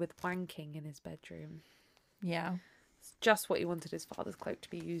gets away with wanking in his bedroom. Yeah. It's just what he wanted his father's cloak to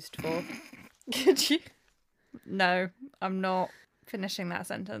be used for. Could you? No, I'm not finishing that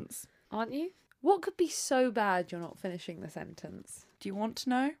sentence. Aren't you? What could be so bad you're not finishing the sentence? Do you want to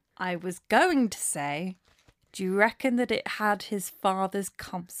know? I was going to say, do you reckon that it had his father's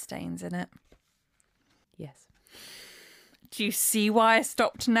cum stains in it? Yes. Do you see why I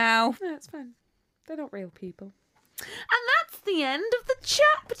stopped now? No, it's fine. They're not real people. And that's the end of the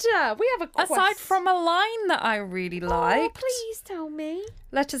chapter. We have a quest. Aside from a line that I really liked. Oh, please tell me.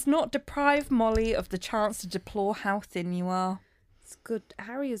 Let us not deprive Molly of the chance to deplore how thin you are. It's good.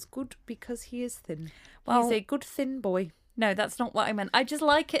 Harry is good because he is thin. Well, he's a good thin boy. No, that's not what I meant. I just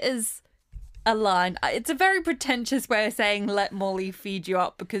like it as a line. It's a very pretentious way of saying let Molly feed you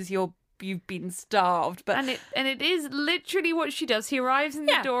up because you've been starved, but and it is literally what she does. He arrives in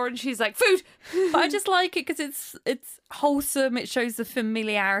the door and she's like, food. But I just like it because it's wholesome. It shows the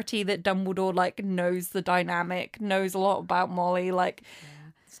familiarity that Dumbledore like knows the dynamic, knows a lot about Molly. Like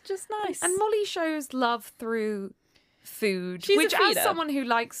it's just nice. And Molly shows love through food. She's a which, as feeder. someone who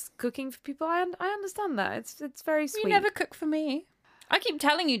likes cooking for people, I understand that. It's very sweet. You never cook for me. I keep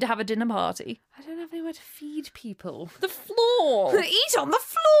telling you to have a dinner party. I don't have anywhere to feed people. The floor. Eat on the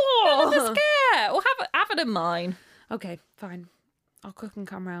floor. Never scare. Or have it in mine. Okay, fine. I'll cook and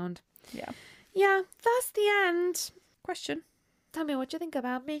come round. Yeah. Yeah, that's the end. Question. Tell me what you think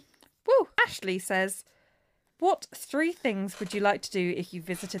about me. Woo. Ashley says, what 3 things would you like to do if you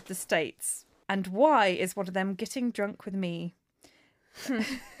visited the States? And why is one of them getting drunk with me?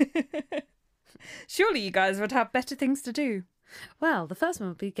 Surely you guys would have better things to do. Well, the first one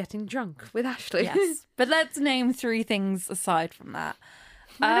would be getting drunk with Ashley. Yes. But let's name 3 things aside from that.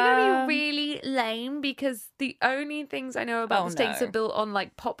 I'm going to be really lame because the only things I know about the States are built on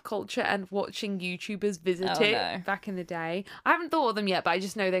like pop culture and watching YouTubers visit it back in the day. I haven't thought of them yet, but I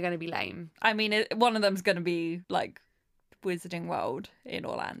just know they're going to be lame. I mean, one of them's going to be like Wizarding World in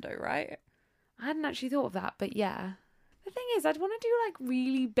Orlando, right? I hadn't actually thought of that, but yeah. The thing is, I'd want to do like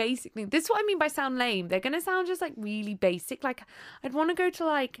really basic things. This is what I mean by sound lame. They're going to sound just like really basic. Like I'd want to go to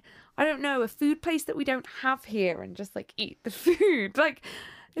like, I don't know, a food place that we don't have here and just like eat the food. Like,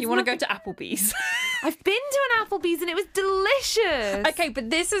 you want to go to Applebee's? I've been to an Applebee's and it was delicious. Okay, but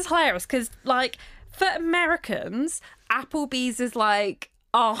this is hilarious because like for Americans, Applebee's is like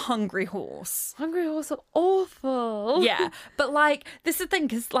our Hungry Horse. Hungry Horse are awful. Yeah, but like this is the thing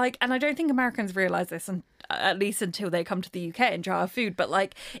because like, and I don't think Americans realize this, and at least until they come to the UK and try our food. But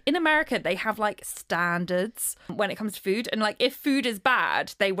like in America, they have like standards when it comes to food, and like if food is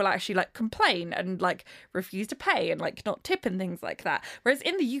bad, they will actually like complain and like refuse to pay and like not tip and things like that. Whereas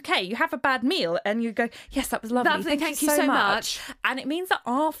in the UK, you have a bad meal and you go, yes, that was lovely. Thank you so much. And it means that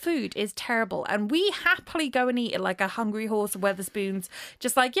our food is terrible, and we happily go and eat at like a Hungry Horse or Weatherspoons.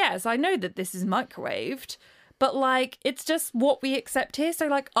 Just like, yes, I know that this is microwaved, but like it's just what we accept here. So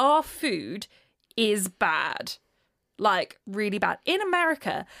like our food is bad, like really bad. In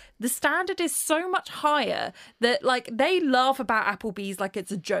America, the standard is so much higher that like they laugh about Applebee's like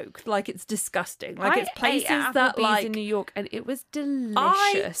it's a joke, like it's disgusting, like it's places that like in New York, and it was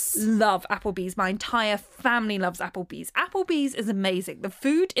delicious. I love Applebee's. My entire family loves Applebee's. Applebee's is amazing. The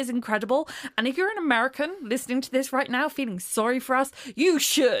food is incredible, and if you're an American listening to this right now feeling sorry for us, you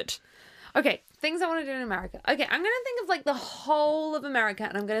should. Okay, things I want to do in America. Okay, I'm going to think of like the whole of America,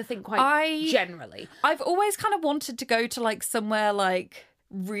 and I'm going to think quite generally. I've always kind of wanted to go to like somewhere like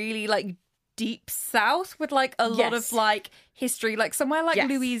really like deep south with like a lot of like history, like somewhere like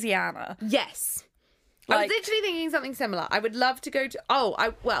Louisiana. Yes. Like, I was literally thinking something similar. I would love to go to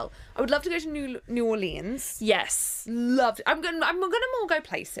I would love to go to New Orleans. Yes. Loved. I'm gonna more go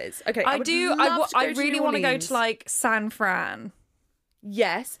places. Okay, I really want to go to like San Fran.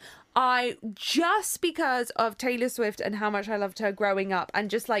 Yes. Just because of Taylor Swift and how much I loved her growing up, and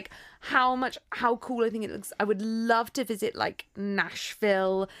just like how cool I think it looks, I would love to visit like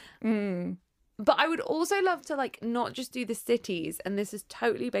Nashville. But I would also love to like not just do the cities, and this is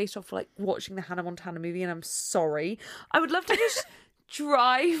totally based off like watching the Hannah Montana movie, and I'm sorry. I would love to just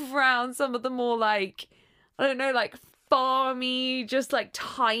drive around some of the more like, I don't know, like farmy, just like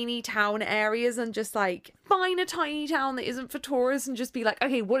tiny town areas, and just like find a tiny town that isn't for tourists and just be like,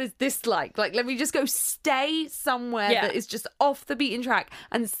 okay, what is this like? Like, let me just go stay somewhere that is just off the beaten track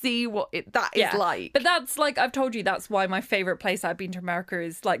and see what that is like. But that's like, I've told you, that's why my favourite place I've been to America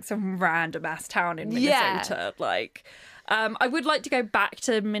is like some random ass town in Minnesota. Like, I would like to go back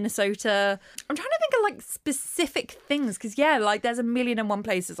to Minnesota. I'm trying to think of like specific things because like there's 1,000,001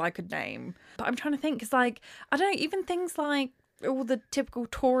 places I could name. But I'm trying to think because like, I don't know, even things like all the typical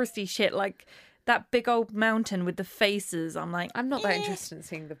touristy shit, like that big old mountain with the faces. I'm like, I'm not that interested in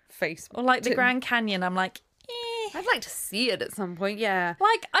seeing the face. Or like the Grand Canyon. I'm like, I'd like to see it at some point. Yeah,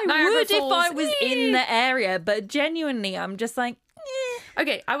 like I Niagara would Falls, if I was in the area, but genuinely, I'm just like.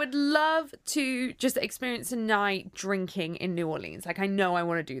 Okay, I would love to just experience a night drinking in New Orleans. Like, I know I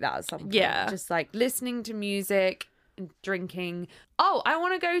want to do that at some point. Yeah. Just like listening to music and drinking. Oh, I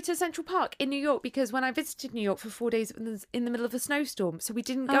want to go to Central Park in New York because when I visited New York for 4 days, it was in the middle of a snowstorm. So we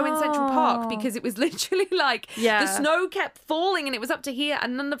didn't go in Central Park because it was literally like the snow kept falling and it was up to here,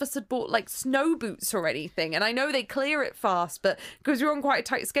 and none of us had bought like snow boots or anything. And I know they clear it fast, but because we were on quite a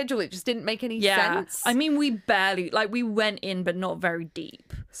tight schedule, it just didn't make any sense. I mean, we barely, like, we went in, but not very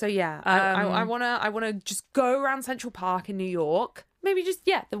deep. So yeah, I wanna just go around Central Park in New York. Maybe just,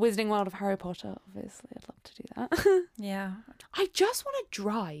 the Wizarding World of Harry Potter, obviously. I'd love to do that. Yeah. I just want to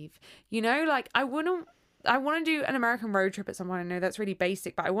drive, you know? Like, I want to do an American road trip at some point. I know that's really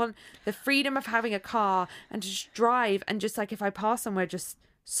basic, but I want the freedom of having a car and to just drive and just, like, if I pass somewhere, just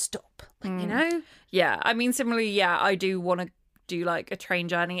stop. Like, you know? Yeah. I mean, similarly, I do want to do like a train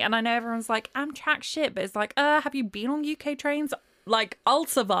journey. And I know everyone's like, Amtrak shit, but it's like, have you been on UK trains? Like, I'll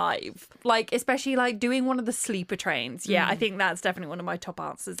survive. Like, especially like doing one of the sleeper trains. Yeah, I think that's definitely one of my top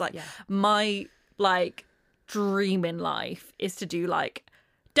answers. Like, my like dream in life is to do like,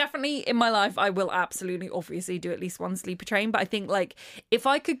 definitely in my life, I will absolutely, obviously do at least one sleeper train. But I think like if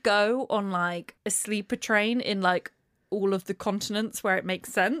I could go on like a sleeper train in like all of the continents where it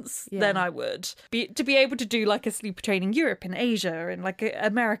makes sense, then I would. To be able to do like a sleeper train in Europe, in Asia, and like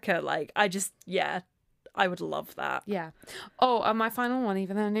America, like I would love that. Yeah. Oh, and my final one,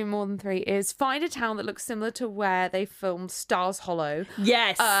 even though I knew more than 3, is find a town that looks similar to where they filmed Stars Hollow.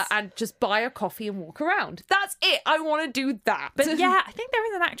 Yes. And just buy a coffee and walk around. That's it. I want to do that. But yeah, I think there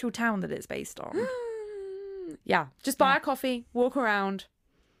is an actual town that it's based on. Yeah. Just buy a coffee, walk around,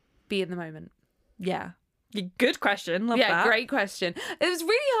 be in the moment. Yeah. Good question. Love that. Yeah, great question. It was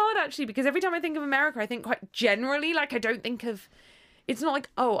really hard, actually, because every time I think of America, I think quite generally, like, I don't think of... It's not like,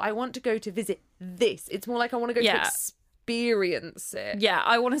 oh, I want to go to visit this. It's more like I want to go to experience it. Yeah,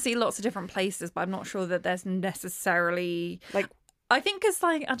 I want to see lots of different places, but I'm not sure that there's necessarily... like, I think it's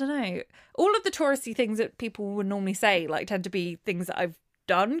like, I don't know, all of the touristy things that people would normally say, like, tend to be things that I've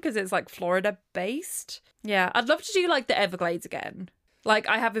done because it's, like, Florida-based. Yeah, I'd love to do, like, the Everglades again. Like,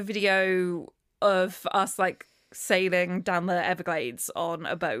 I have a video of us like sailing down the Everglades on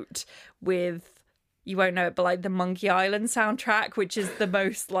a boat with, you won't know it, but like the Monkey Island soundtrack, which is the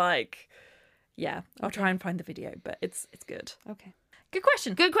most like, I'll try and find the video, but it's good. Okay. Good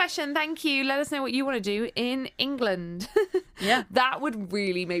question. Good question. Thank you. Let us know what you want to do in England. Yeah. That would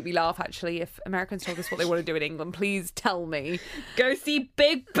really make me laugh, actually, if Americans told us what they want to do in England. Please tell me. Go see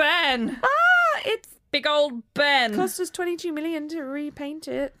Big Ben. It's Big old Ben. Cost us 22 million to repaint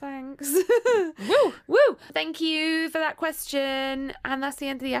it. Thanks. Woo! Woo! Thank you for that question. And that's the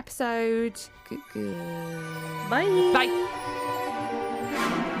end of the episode. Good. Bye. Bye.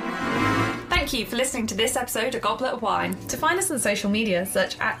 Thank you for listening to this episode of Goblet of Wine. To find us on social media,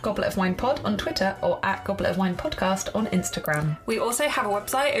 search @GobletOfWinePod on Twitter or @GobletOfWinePodcast on Instagram. We also have a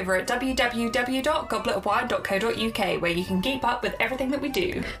website over at www.gobletofwine.co.uk where you can keep up with everything that we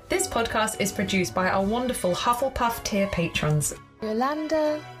do. This podcast is produced by our wonderful Hufflepuff tier patrons: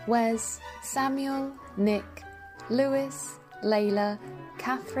 Yolanda, Wes, Samuel, Nick, Lewis, Layla,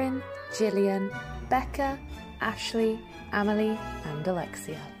 Catherine, Gillian, Becca, Ashley, Amelie and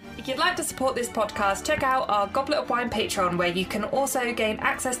Alexia. If you'd like to support this podcast, check out our Goblet of Wine Patreon, where you can also gain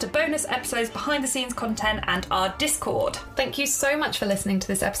access to bonus episodes, behind-the-scenes content, and our Discord. Thank you so much for listening to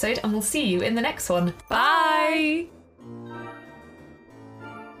this episode, and we'll see you in the next one. Bye!